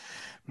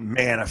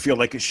 Man, I feel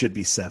like it should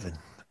be 7.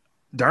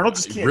 Darnold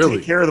just can't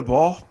take care of the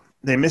ball.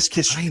 They miss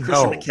Christian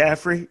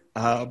McCaffrey.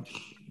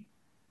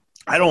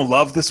 I don't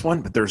love this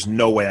one, but there's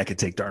no way I could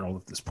take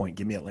Darnold at this point.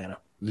 Give me Atlanta.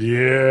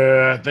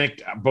 Yeah, I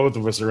think both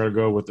of us are going to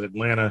go with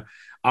Atlanta.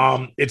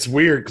 It's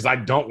weird because I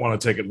don't want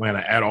to take Atlanta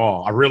at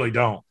all. I really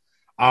don't.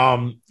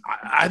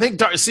 I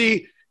think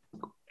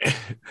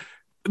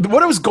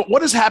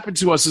what has happened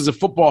to us as a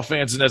football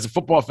fans and as a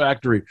football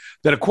factory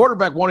that a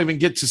quarterback won't even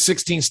get to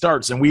 16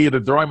 starts, and we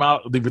either throw him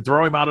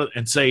out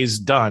and say he's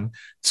done.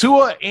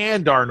 Tua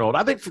and Darnold.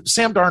 I think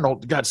Sam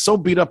Darnold got so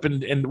beat up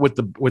with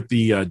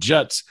the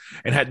Jets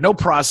and had no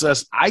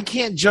process. I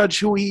can't judge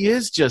who he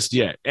is just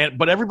yet.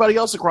 But everybody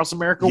else across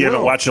America will. You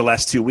haven't watched the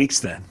last 2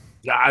 weeks then?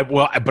 Yeah,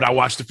 but I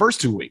watched the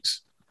first 2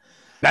 weeks.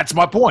 That's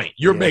my point.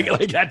 You're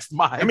making that's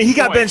my. I mean, he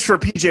got benched for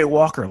PJ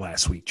Walker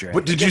last week, Dre.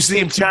 But did you see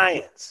him?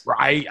 Giants.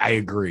 I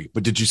agree.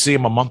 But did you see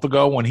him a month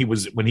ago when he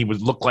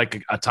looked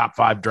like a top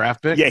 5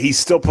 draft pick? Yeah, he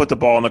still put the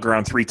ball on the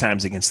ground 3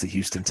 times against the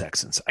Houston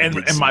Texans. And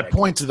my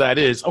point to that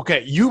is,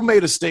 okay, you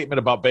made a statement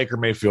about Baker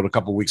Mayfield a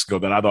couple weeks ago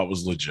that I thought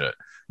was legit.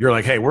 You're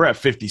like, hey, we're at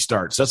 50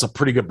 starts. That's a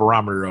pretty good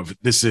barometer of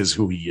this is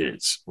who he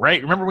is,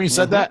 right? Remember when you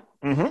said that?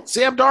 Mm-hmm.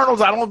 Sam Darnold,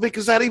 I don't think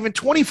is that even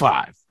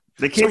 25.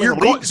 They came in the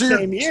league the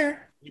same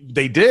year.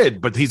 They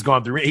did, but he's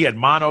gone through. He had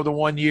mono the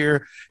 1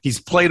 year. He's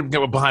played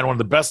behind one of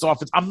the best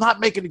offenses. I'm not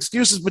making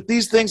excuses, but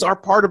these things are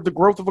part of the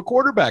growth of a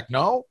quarterback.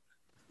 No,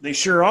 they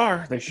sure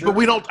are. But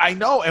we don't. I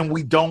know, and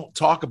we don't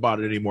talk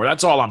about it anymore.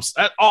 That's all I'm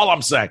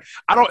saying.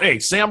 I don't. Hey,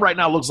 Sam right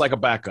now looks like a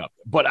backup,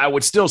 but I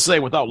would still say,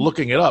 without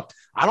looking it up,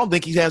 I don't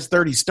think he has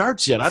 30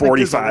 starts yet.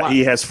 45.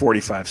 He has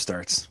 45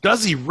 starts.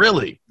 Does he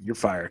really? You're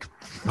fired.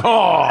 Oh,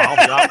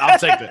 I'll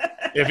take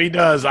that. If he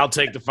does, I'll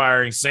take the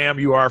firing. Sam,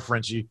 you are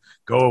Frenchie.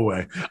 Go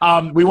away.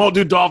 We won't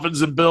do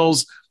Dolphins and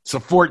Bills. It's a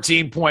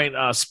 14-point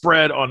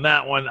spread on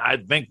that one. I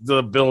think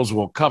the Bills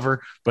will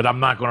cover, but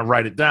I'm not going to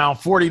write it down.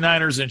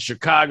 49ers in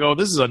Chicago.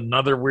 This is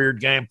another weird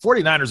game.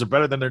 49ers are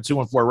better than their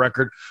 2-4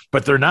 record,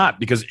 but they're not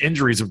because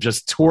injuries have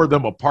just tore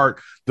them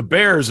apart. The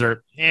Bears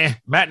are,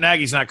 Matt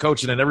Nagy's not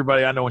coaching, and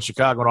everybody I know in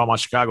Chicago and all my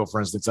Chicago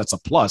friends thinks that's a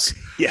plus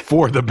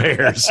for the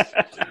Bears.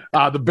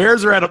 The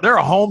Bears they're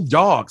a home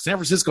dog. San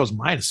Francisco's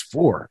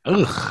 -4.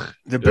 Ugh.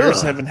 The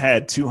Bears haven't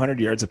had 200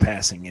 yards of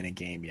passing in a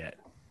game yet.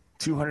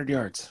 200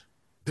 yards.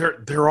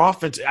 Their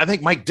offense, I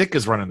think Mike Dick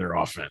is running their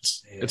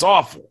offense. Yeah. It's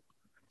awful.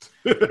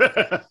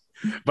 But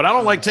I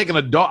don't like taking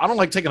a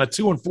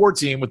 2-4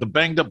 team with a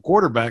banged up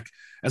quarterback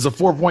as a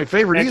 4-point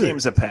favorite either. That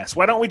game's a pass.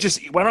 Why don't we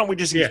just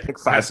pick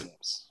 5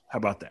 games? How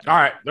about that? All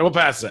right, then we'll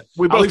pass that.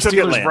 We both took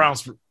Steelers, Atlanta.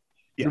 Browns.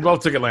 We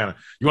both took Atlanta.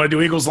 You want to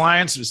do Eagles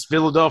Lions? It's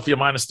Philadelphia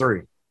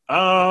 -3.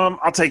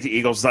 I'll take the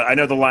Eagles. I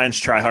know the Lions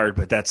try hard,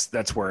 but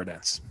that's where it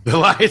ends. The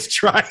Lions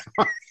try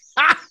hard.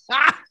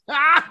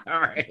 All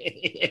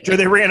right.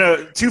 They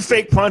ran 2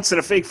 fake punts and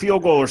a fake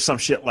field goal or some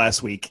shit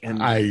last week.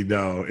 And I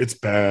know. It's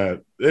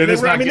bad. They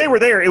were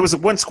there. It was a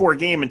 1-score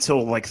game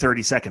until like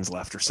 30 seconds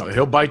left or something.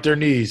 He'll bite their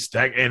knees.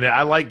 And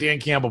I like Dan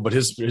Campbell, but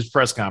his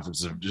press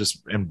conferences have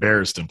just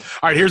embarrassed him.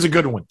 All right, here's a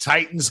good one.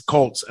 Titans,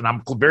 Colts. And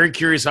I'm very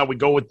curious how we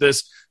go with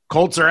this.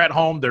 Colts are at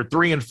home. They're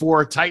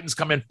 3-4. Titans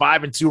come in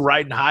 5-2,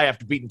 riding high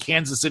after beating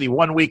Kansas City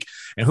 1 week.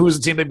 And who was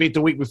the team they beat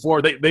the week before?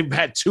 They've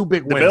had 2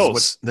 big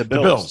wins. The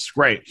Bills.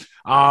 Great.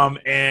 And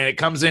it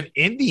comes in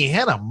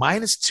Indiana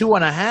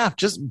 -2.5.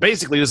 Just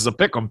basically, this is a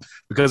pick 'em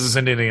because it's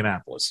in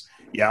Indianapolis.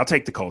 Yeah, I'll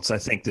take the Colts. I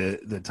think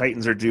the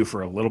Titans are due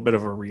for a little bit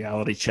of a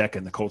reality check,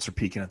 and the Colts are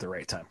peaking at the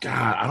right time.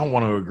 God, I don't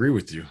want to agree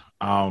with you.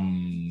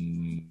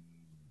 I'm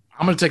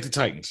going to take the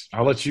Titans.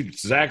 I'll let you.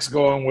 Zach's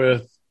going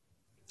with.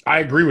 I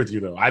agree with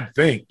you, though. I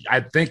think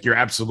you're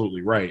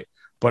absolutely right.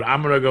 But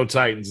I'm going to go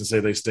Titans and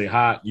say they stay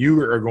hot.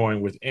 You are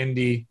going with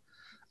Indy.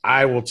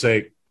 I will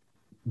take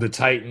the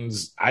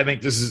Titans. I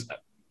think this is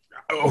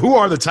 – who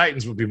are the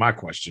Titans would be my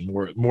question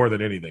more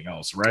than anything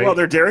else, right? Well,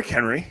 they're Derrick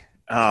Henry.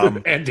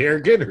 And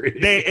Derrick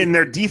Henry. And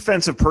their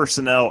defensive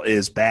personnel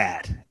is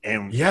bad.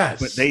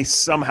 But they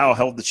somehow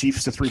held the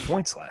Chiefs to 3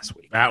 points last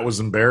week. That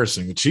was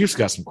embarrassing. The Chiefs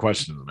got some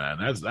questions, man.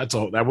 That's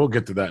all. We'll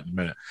get to that in a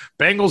minute.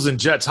 Bengals and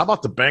Jets. How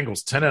about the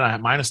Bengals?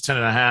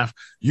 -10.5.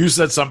 You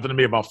said something to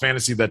me about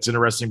fantasy that's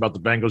interesting about the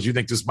Bengals. You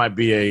think this might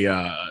be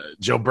a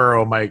Joe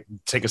Burrow might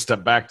take a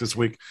step back this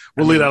week.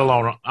 We'll leave that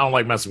alone. I don't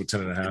like messing with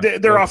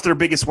 10.5. They're off their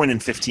biggest win in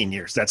 15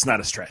 years. That's not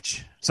a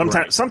stretch.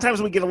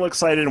 Sometimes we get a little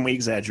excited and we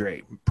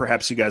exaggerate.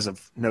 Perhaps you guys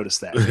have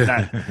noticed that.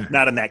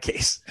 Not in that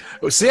case.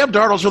 Sam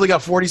Darnold's really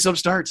got 40-some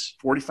starts.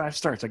 45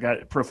 starts. I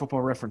got Pro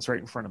Football Reference right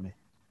in front of me.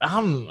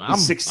 I'm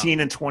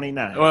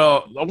 16-29.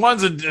 Well,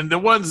 the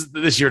ones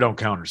this year don't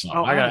count or something.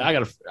 I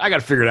got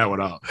to figure that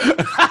one out.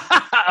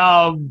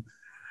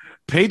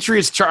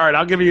 Patriots chart.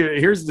 I'll give you.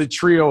 Here's the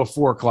trio of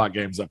 4:00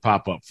 games that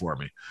pop up for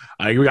me.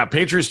 We got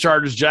Patriots,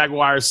 Chargers,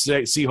 Jaguars,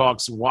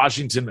 Seahawks,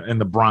 Washington,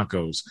 and the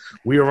Broncos.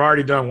 We have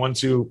already done 1,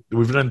 2.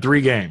 We've done 3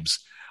 games.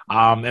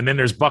 And then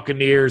there's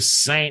Buccaneers,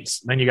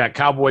 Saints. Then you got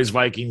Cowboys,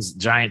 Vikings,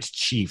 Giants,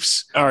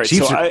 Chiefs. All right.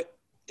 Chiefs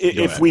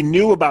if we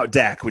knew about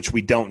Dak, which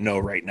we don't know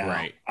right now,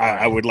 right.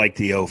 I would like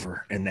the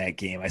over in that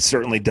game. I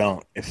certainly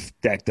don't if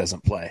Dak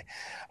doesn't play.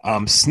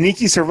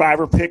 Sneaky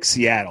survivor pick,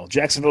 Seattle.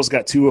 Jacksonville's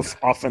got 2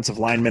 offensive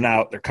linemen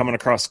out. They're coming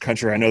across the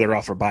country. I know they're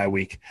off for bye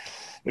week.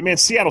 But, man,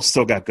 Seattle's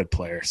still got good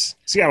players.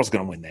 Seattle's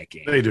going to win that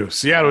game. They do.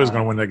 Seattle is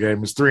going to win that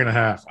game. It's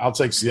 3.5. I'll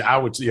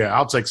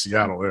take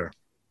Seattle there.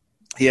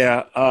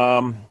 Yeah.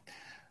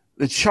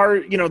 The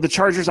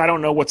Chargers, I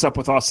don't know what's up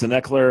with Austin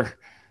Eckler.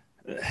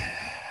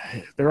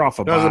 They're off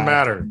a bye. Doesn't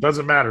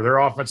matter. Their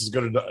offense is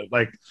good.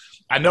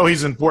 I know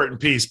he's an important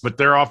piece, but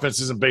their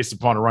offense isn't based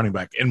upon a running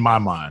back in my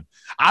mind.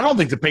 I don't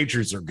think the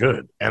Patriots are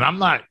good, and I'm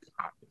not.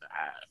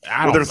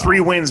 Their 3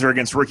 wins are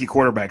against rookie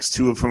quarterbacks,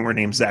 2 of whom were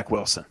named Zach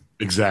Wilson.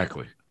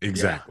 Exactly.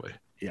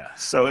 Yeah.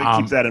 So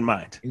keep that in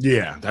mind.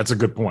 Yeah, that's a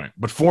good point.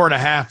 But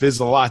 4.5 is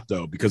a lot,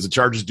 though, because the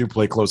Chargers do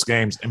play close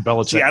games, and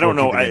Belichick. See, I don't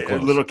know. It a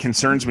little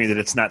concerns me that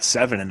it's not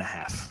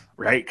 7.5.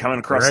 Right, coming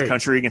across the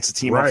country against a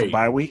team off a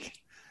bye week.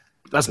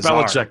 That's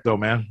bizarre. Belichick, though,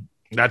 man.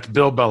 That's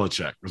Bill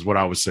Belichick is what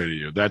I would say to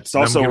you. That's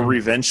also a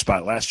revenge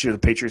spot. Last year, the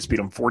Patriots beat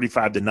them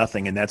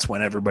 45-0, and that's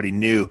when everybody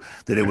knew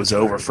that it was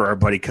over for our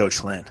buddy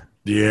Coach Lynn.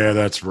 Yeah,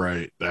 that's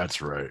right. Hey,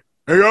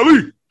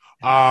 Ali.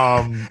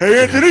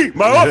 Hey, Anthony,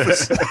 my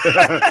office.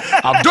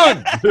 I'm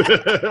done.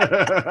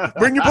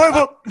 Bring your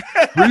playbook.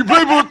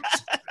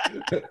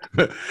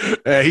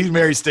 He's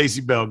married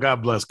Stacey Bell.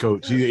 God bless,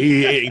 Coach.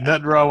 He ain't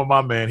nothing wrong with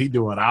my man. He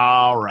doing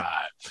all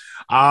right.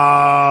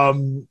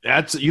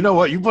 That's, you know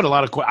what, you put a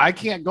lot of I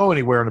can't go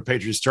anywhere on the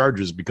Patriots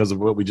Chargers because of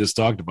what we just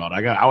talked about.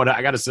 I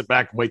got to sit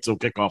back and wait till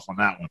kickoff on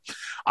that one.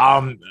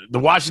 The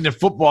Washington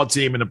football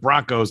team and the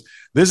Broncos,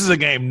 this is a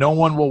game no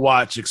one will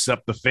watch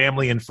except the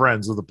family and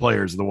friends of the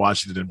players of the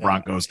Washington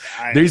Broncos.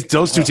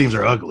 Those 2 teams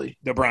are ugly.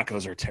 The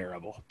Broncos are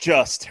terrible,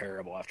 just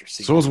terrible after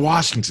seeing. So is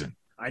Washington.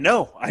 I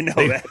know.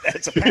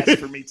 That's a pass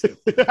for me too.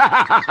 All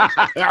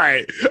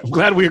right, I'm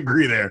glad we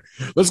agree there.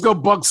 Let's go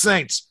Bucs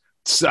Saints.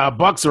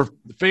 Bucks are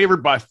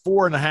favored by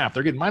 4.5.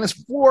 They're getting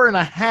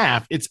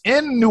 -4.5. It's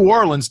in New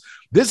Orleans.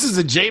 This is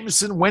a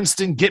Jameson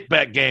Winston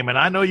get-back game, and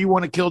I know you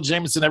want to kill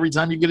Jameson every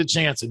time you get a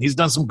chance, and he's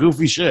done some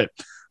goofy shit.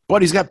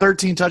 But he's got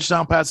 13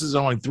 touchdown passes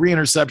and only 3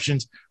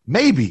 interceptions.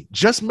 Maybe,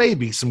 just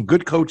maybe, some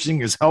good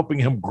coaching is helping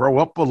him grow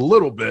up a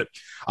little bit.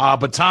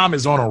 But Tom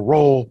is on a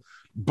roll.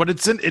 But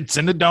it's in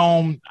the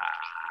dome.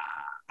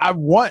 I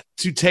want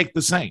to take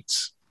the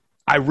Saints.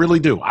 I really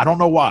do. I don't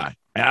know why.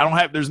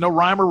 And there's no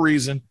rhyme or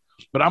reason.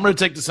 But I'm going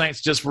to take the Saints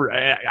just for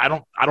I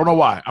don't know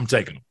why. I'm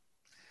taking them.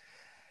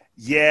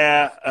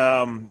 Yeah,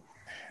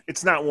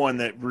 it's not one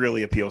that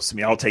really appeals to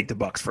me. I'll take the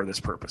Bucs for this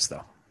purpose,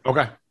 though.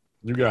 Okay,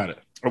 you got it.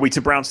 Are we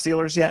to Brown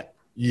Steelers yet?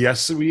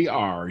 Yes, we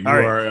are. You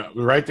are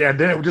right there. And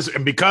then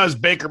and because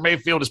Baker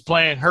Mayfield is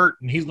playing hurt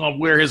and he's going to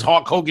wear his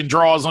Hulk Hogan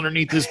drawers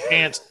underneath his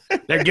pants,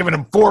 they're giving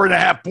him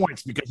 4.5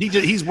 points because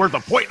he's worth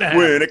 1.5 points.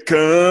 When it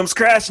comes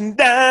crashing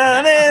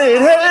down and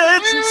it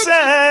hurts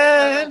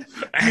inside.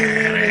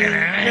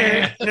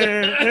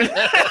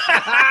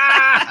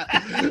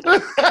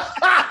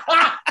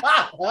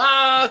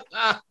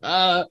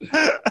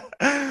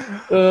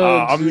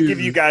 I'm going to give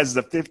you guys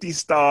the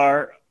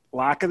 50-star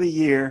lock of the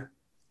year.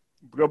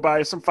 Go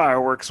buy some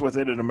fireworks with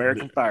it at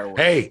American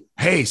Fireworks.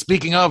 Hey,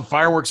 speaking of,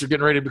 fireworks are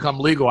getting ready to become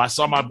legal. I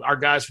saw our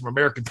guys from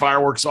American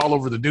Fireworks all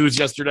over the news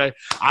yesterday.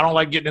 I don't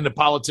like getting into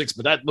politics,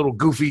 but that little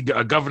goofy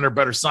governor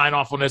better sign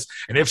off on this.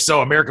 And if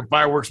so, American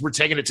Fireworks, we're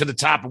taking it to the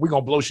top, and we're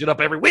going to blow shit up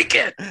every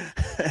weekend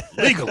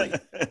legally.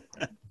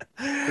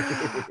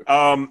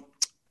 The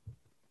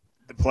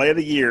play of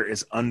the year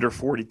is under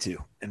 42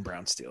 in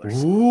Brown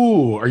Steelers.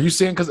 Ooh, are you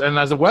saying and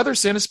as the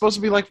weather's saying it's supposed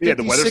to be like 56,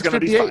 the weather's going to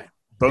be fine.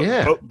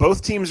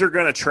 Both teams are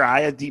going to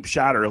try a deep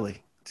shot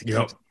early to keep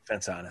the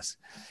defense honest.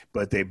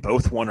 But they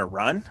both want to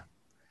run,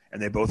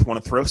 and they both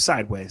want to throw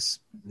sideways.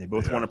 They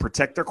both want to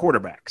protect their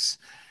quarterbacks.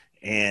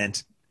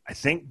 And I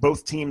think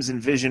both teams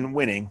envision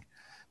winning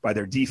by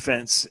their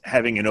defense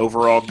having an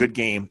overall good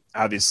game,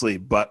 obviously,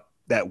 but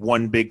that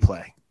one big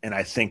play. And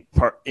I think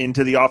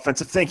into the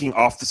offensive thinking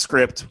off the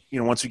script,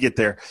 once we get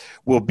there,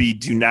 will be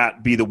do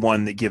not be the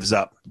one that gives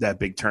up that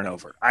big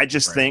turnover. I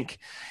just think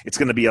it's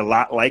going to be a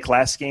lot like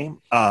last game.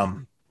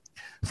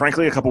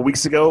 Frankly, a couple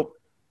weeks ago,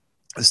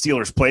 the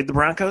Steelers played the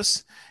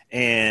Broncos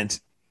and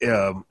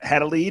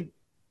had a lead.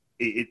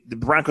 The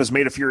Broncos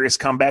made a furious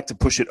comeback to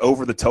push it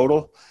over the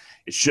total,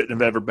 It shouldn't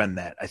have ever been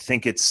that. I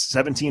think it's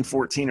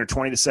 17-14 or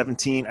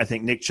 20-17. I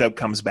think Nick Chubb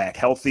comes back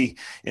healthy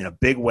in a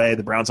big way.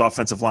 The Browns'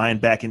 offensive line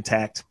back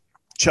intact.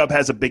 Chubb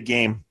has a big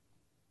game.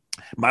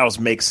 Miles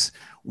makes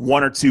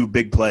one or two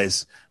big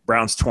plays.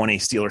 Browns 20,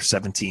 Steelers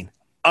 17.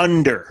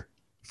 Under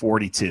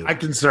 42. My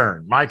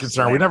concern.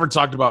 We never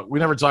talked about.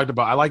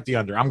 I like the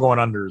under. I'm going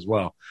under as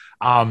well.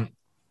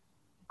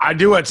 I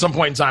do at some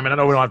point in time, and I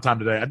know we don't have time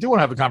today. I do want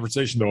to have a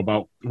conversation though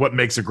about what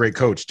makes a great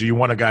coach. Do you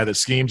want a guy that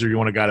schemes, or you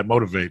want a guy that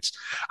motivates?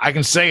 I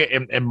can say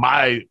in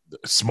my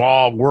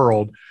small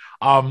world,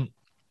 some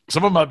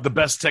of the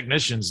best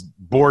technicians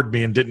bored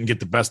me and didn't get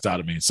the best out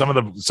of me. Some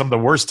of the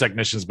worst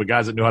technicians, but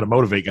guys that knew how to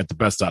motivate, got the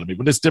best out of me.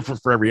 But it's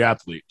different for every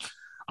athlete.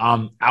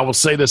 I will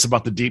say this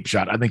about the deep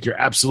shot. I think you're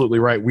absolutely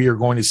right. We are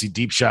going to see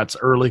deep shots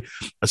early,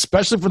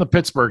 especially from the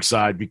Pittsburgh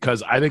side,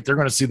 because I think they're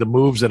going to see the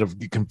moves that have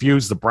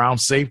confused the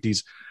Browns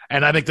safeties.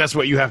 And I think that's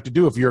what you have to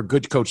do if you're a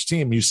good coach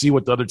team. You see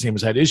what the other team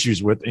has had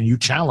issues with, and you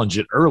challenge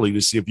it early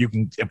to see if you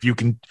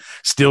can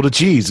steal the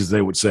cheese, as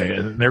they would say.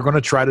 And they're going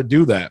to try to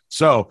do that.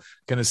 So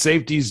can the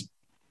safeties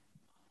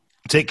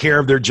take care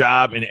of their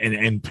job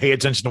and pay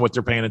attention to what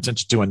they're paying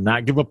attention to and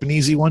not give up an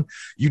easy one?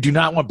 You do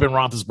not want Ben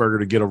Roethlisberger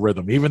to get a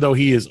rhythm. Even though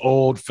he is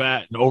old,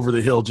 fat, and over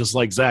the hill, just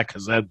like Zach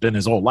has been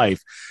his whole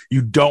life,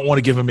 you don't want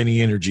to give him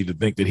any energy to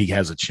think that he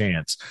has a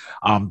chance.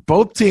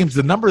 Both teams,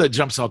 the number that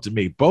jumps out to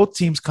me, both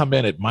teams come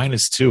in at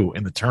 -2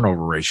 in the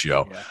turnover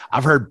ratio. Yeah.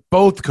 I've heard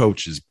both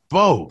coaches,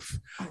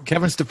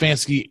 Kevin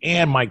Stefanski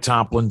and Mike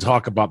Tomlin,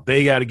 talk about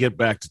they got to get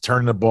back to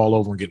turning the ball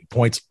over and getting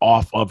points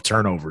off of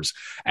turnovers.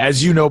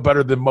 As you know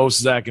better than most,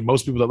 Zach, and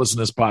most people that listen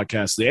to this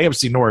podcast, the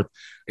AFC North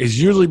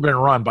is usually been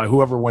run by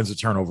whoever wins the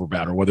turnover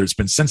battle, whether it's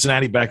been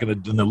Cincinnati back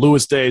in the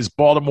Lewis days,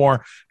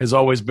 Baltimore has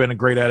always been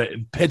great at it,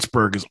 and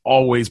Pittsburgh has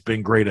always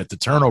been great at the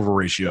turnover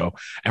ratio.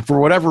 And for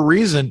whatever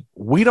reason,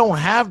 we don't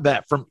have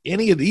that from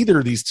either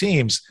of these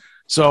teams.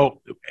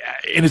 So,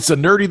 and it's a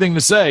nerdy thing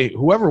to say,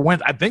 whoever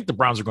wins, I think the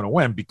Browns are going to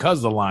win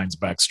because the line's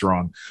back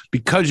strong,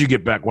 because you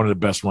get back one of the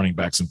best running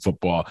backs in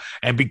football,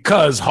 and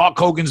because Hulk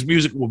Hogan's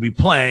music will be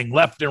playing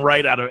left and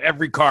right out of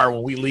every car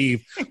when we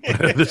leave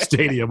the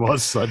stadium on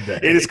Sunday.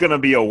 It is going to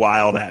be a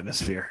wild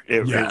atmosphere.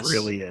 It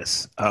really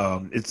is.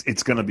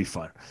 It's going to be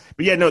fun.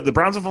 But yeah, no, the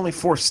Browns have only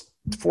forced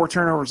 4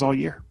 turnovers all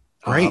year.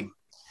 Great.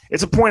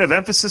 It's a point of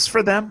emphasis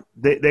for them.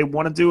 They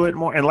want to do it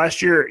more. And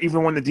last year,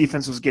 even when the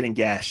defense was getting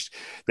gashed,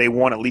 they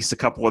won at least a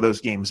couple of those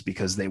games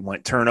because they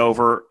went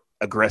turnover,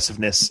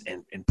 aggressiveness,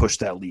 and pushed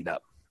that lead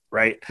up.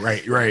 Right.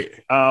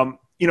 I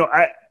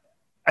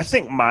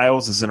think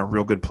Miles is in a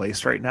real good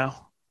place right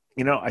now.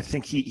 I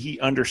think he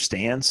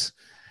understands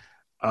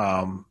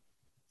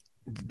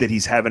that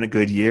he's having a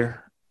good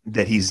year,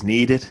 that he's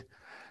needed.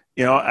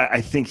 I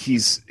think he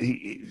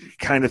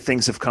kind of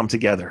things have come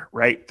together,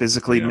 right?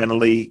 Physically,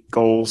 mentally,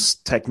 goals,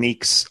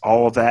 techniques,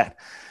 all of that.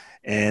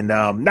 And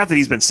not that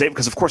he's been safe,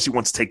 because of course he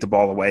wants to take the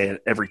ball away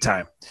every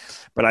time.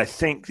 But I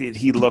think that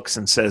he looks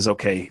and says,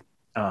 okay,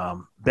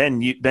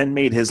 Ben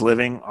made his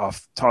living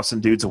off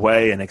tossing dudes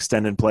away and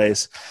extending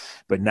plays.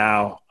 But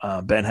now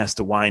Ben has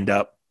to wind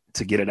up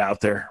to get it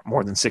out there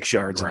more than 6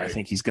 yards. Right. And I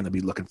think he's going to be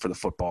looking for the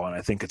football. And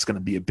I think it's going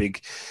to be a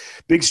big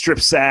strip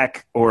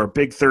sack or a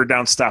big third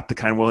down stop, the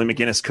kind Willie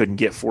McGinnis couldn't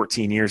get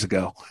 14 years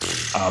ago.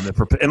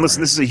 And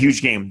listen, this is a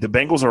huge game. The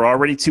Bengals are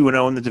already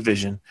 2-0 in the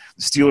division.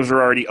 The Steelers are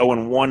already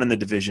 0-1 in the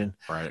division.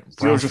 Right.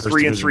 Steelers are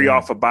 3-3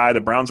 off a bye. The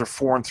Browns are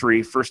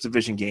 4-3, first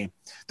division game.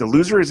 The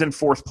loser is in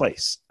 4th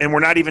place. And we're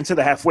not even to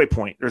the halfway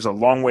point. There's a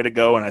long way to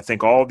go. And I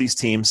think all of these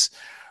teams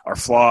are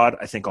flawed.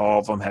 I think all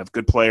of them have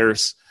good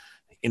players.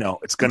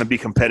 It's going to be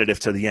competitive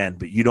to the end,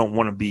 but you don't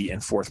want to be in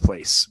 4th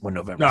place when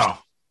November. No,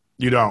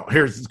 you don't.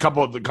 Here's a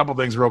couple of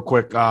things real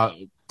quick.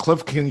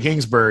 Cliff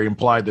Kingsbury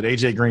implied that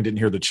AJ Green didn't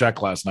hear the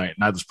check last night, and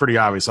that was pretty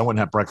obvious. I went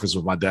and had breakfast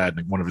with my dad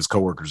and one of his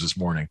coworkers this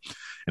morning,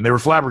 and they were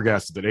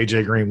flabbergasted that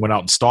AJ Green went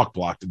out and stalk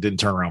blocked and didn't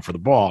turn around for the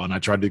ball. And I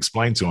tried to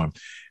explain to him,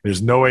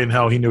 there's no way in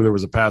hell he knew there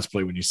was a pass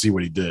play when you see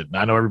what he did. And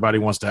I know everybody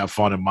wants to have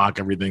fun and mock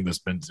everything that's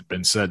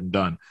been said and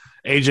done.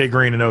 AJ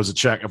Green knows a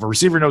check. If a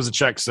receiver knows a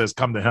check says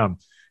come to him,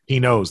 he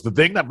knows. The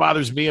thing that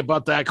bothers me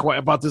about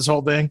this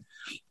whole thing,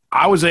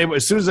 I was able,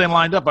 as soon as they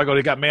lined up, I go,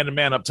 they got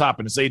man-to-man up top,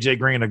 and it's A.J.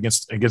 Green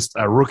against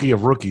a rookie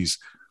of rookies.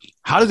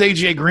 How does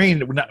A.J.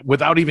 Green,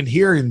 without even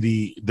hearing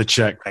the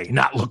check,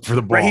 not look for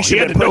the ball? Right, he should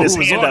have put his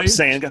hand up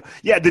saying,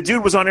 the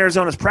dude was on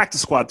Arizona's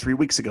practice squad 3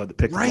 weeks ago that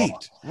picked the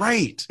ball.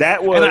 Right.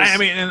 That was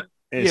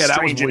as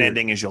strange an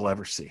ending as you'll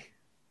ever see.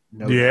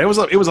 It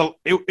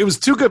was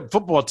 2 good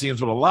football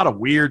teams with a lot of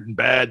weird and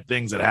bad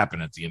things that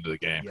happened at the end of the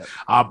game.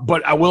 Yep.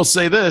 But I will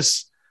say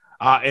this.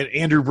 And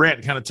Andrew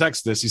Brandt kind of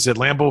texted this. He said,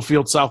 Lambeau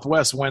Field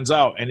Southwest wins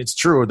out. And it's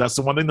true. That's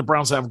the one thing the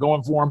Browns have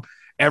going for them.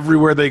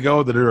 Everywhere they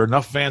go, that there are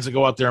enough fans to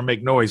go out there and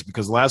make noise,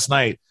 because last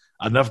night,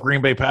 enough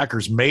Green Bay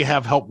Packers may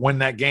have helped win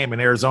that game in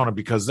Arizona,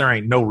 because there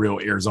ain't no real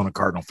Arizona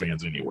Cardinal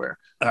fans anywhere.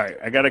 All right,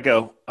 I got to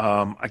go.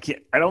 I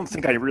don't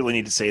think I really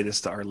need to say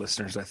this to our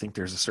listeners. I think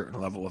there's a certain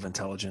level of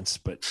intelligence,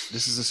 but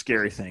this is a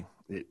scary thing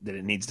that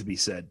it needs to be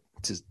said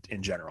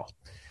in general.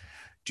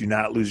 Do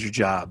not lose your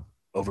job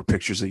over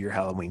pictures of your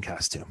Halloween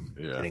costume.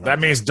 Yeah. That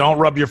means don't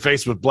rub your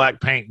face with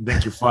black paint and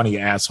think you're funny,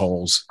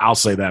 assholes. I'll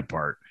say that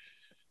part.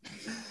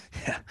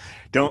 Yeah.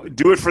 Don't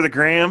do it for the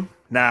gram.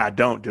 Nah,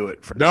 don't do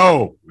it.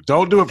 Don't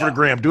do it for the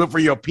gram. Do it for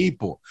your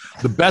people.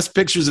 The best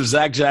pictures of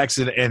Zach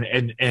Jackson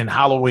and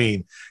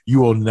Halloween, you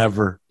will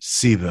never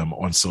see them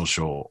on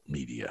social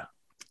media.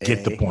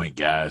 Get the point,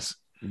 guys.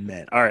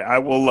 Man. All right. I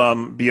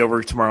will be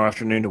over tomorrow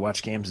afternoon to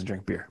watch games and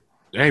drink beer.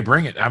 Hey,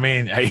 bring it. I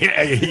mean,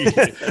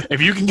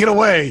 if you can get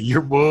away,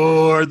 you're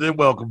more than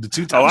welcome to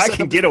 2 times. I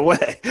can get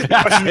away.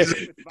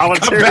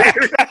 Voluntary.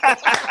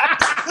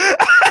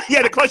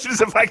 Yeah, the question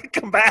is if I can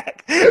come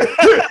back.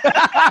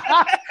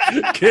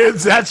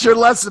 Kids, that's your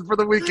lesson for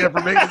the weekend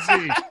for Making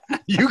Scene.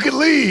 You can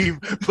leave,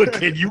 but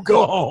can you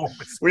go home?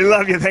 We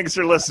love you. Thanks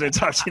for listening.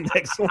 Talk to you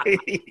next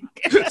week.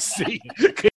 See.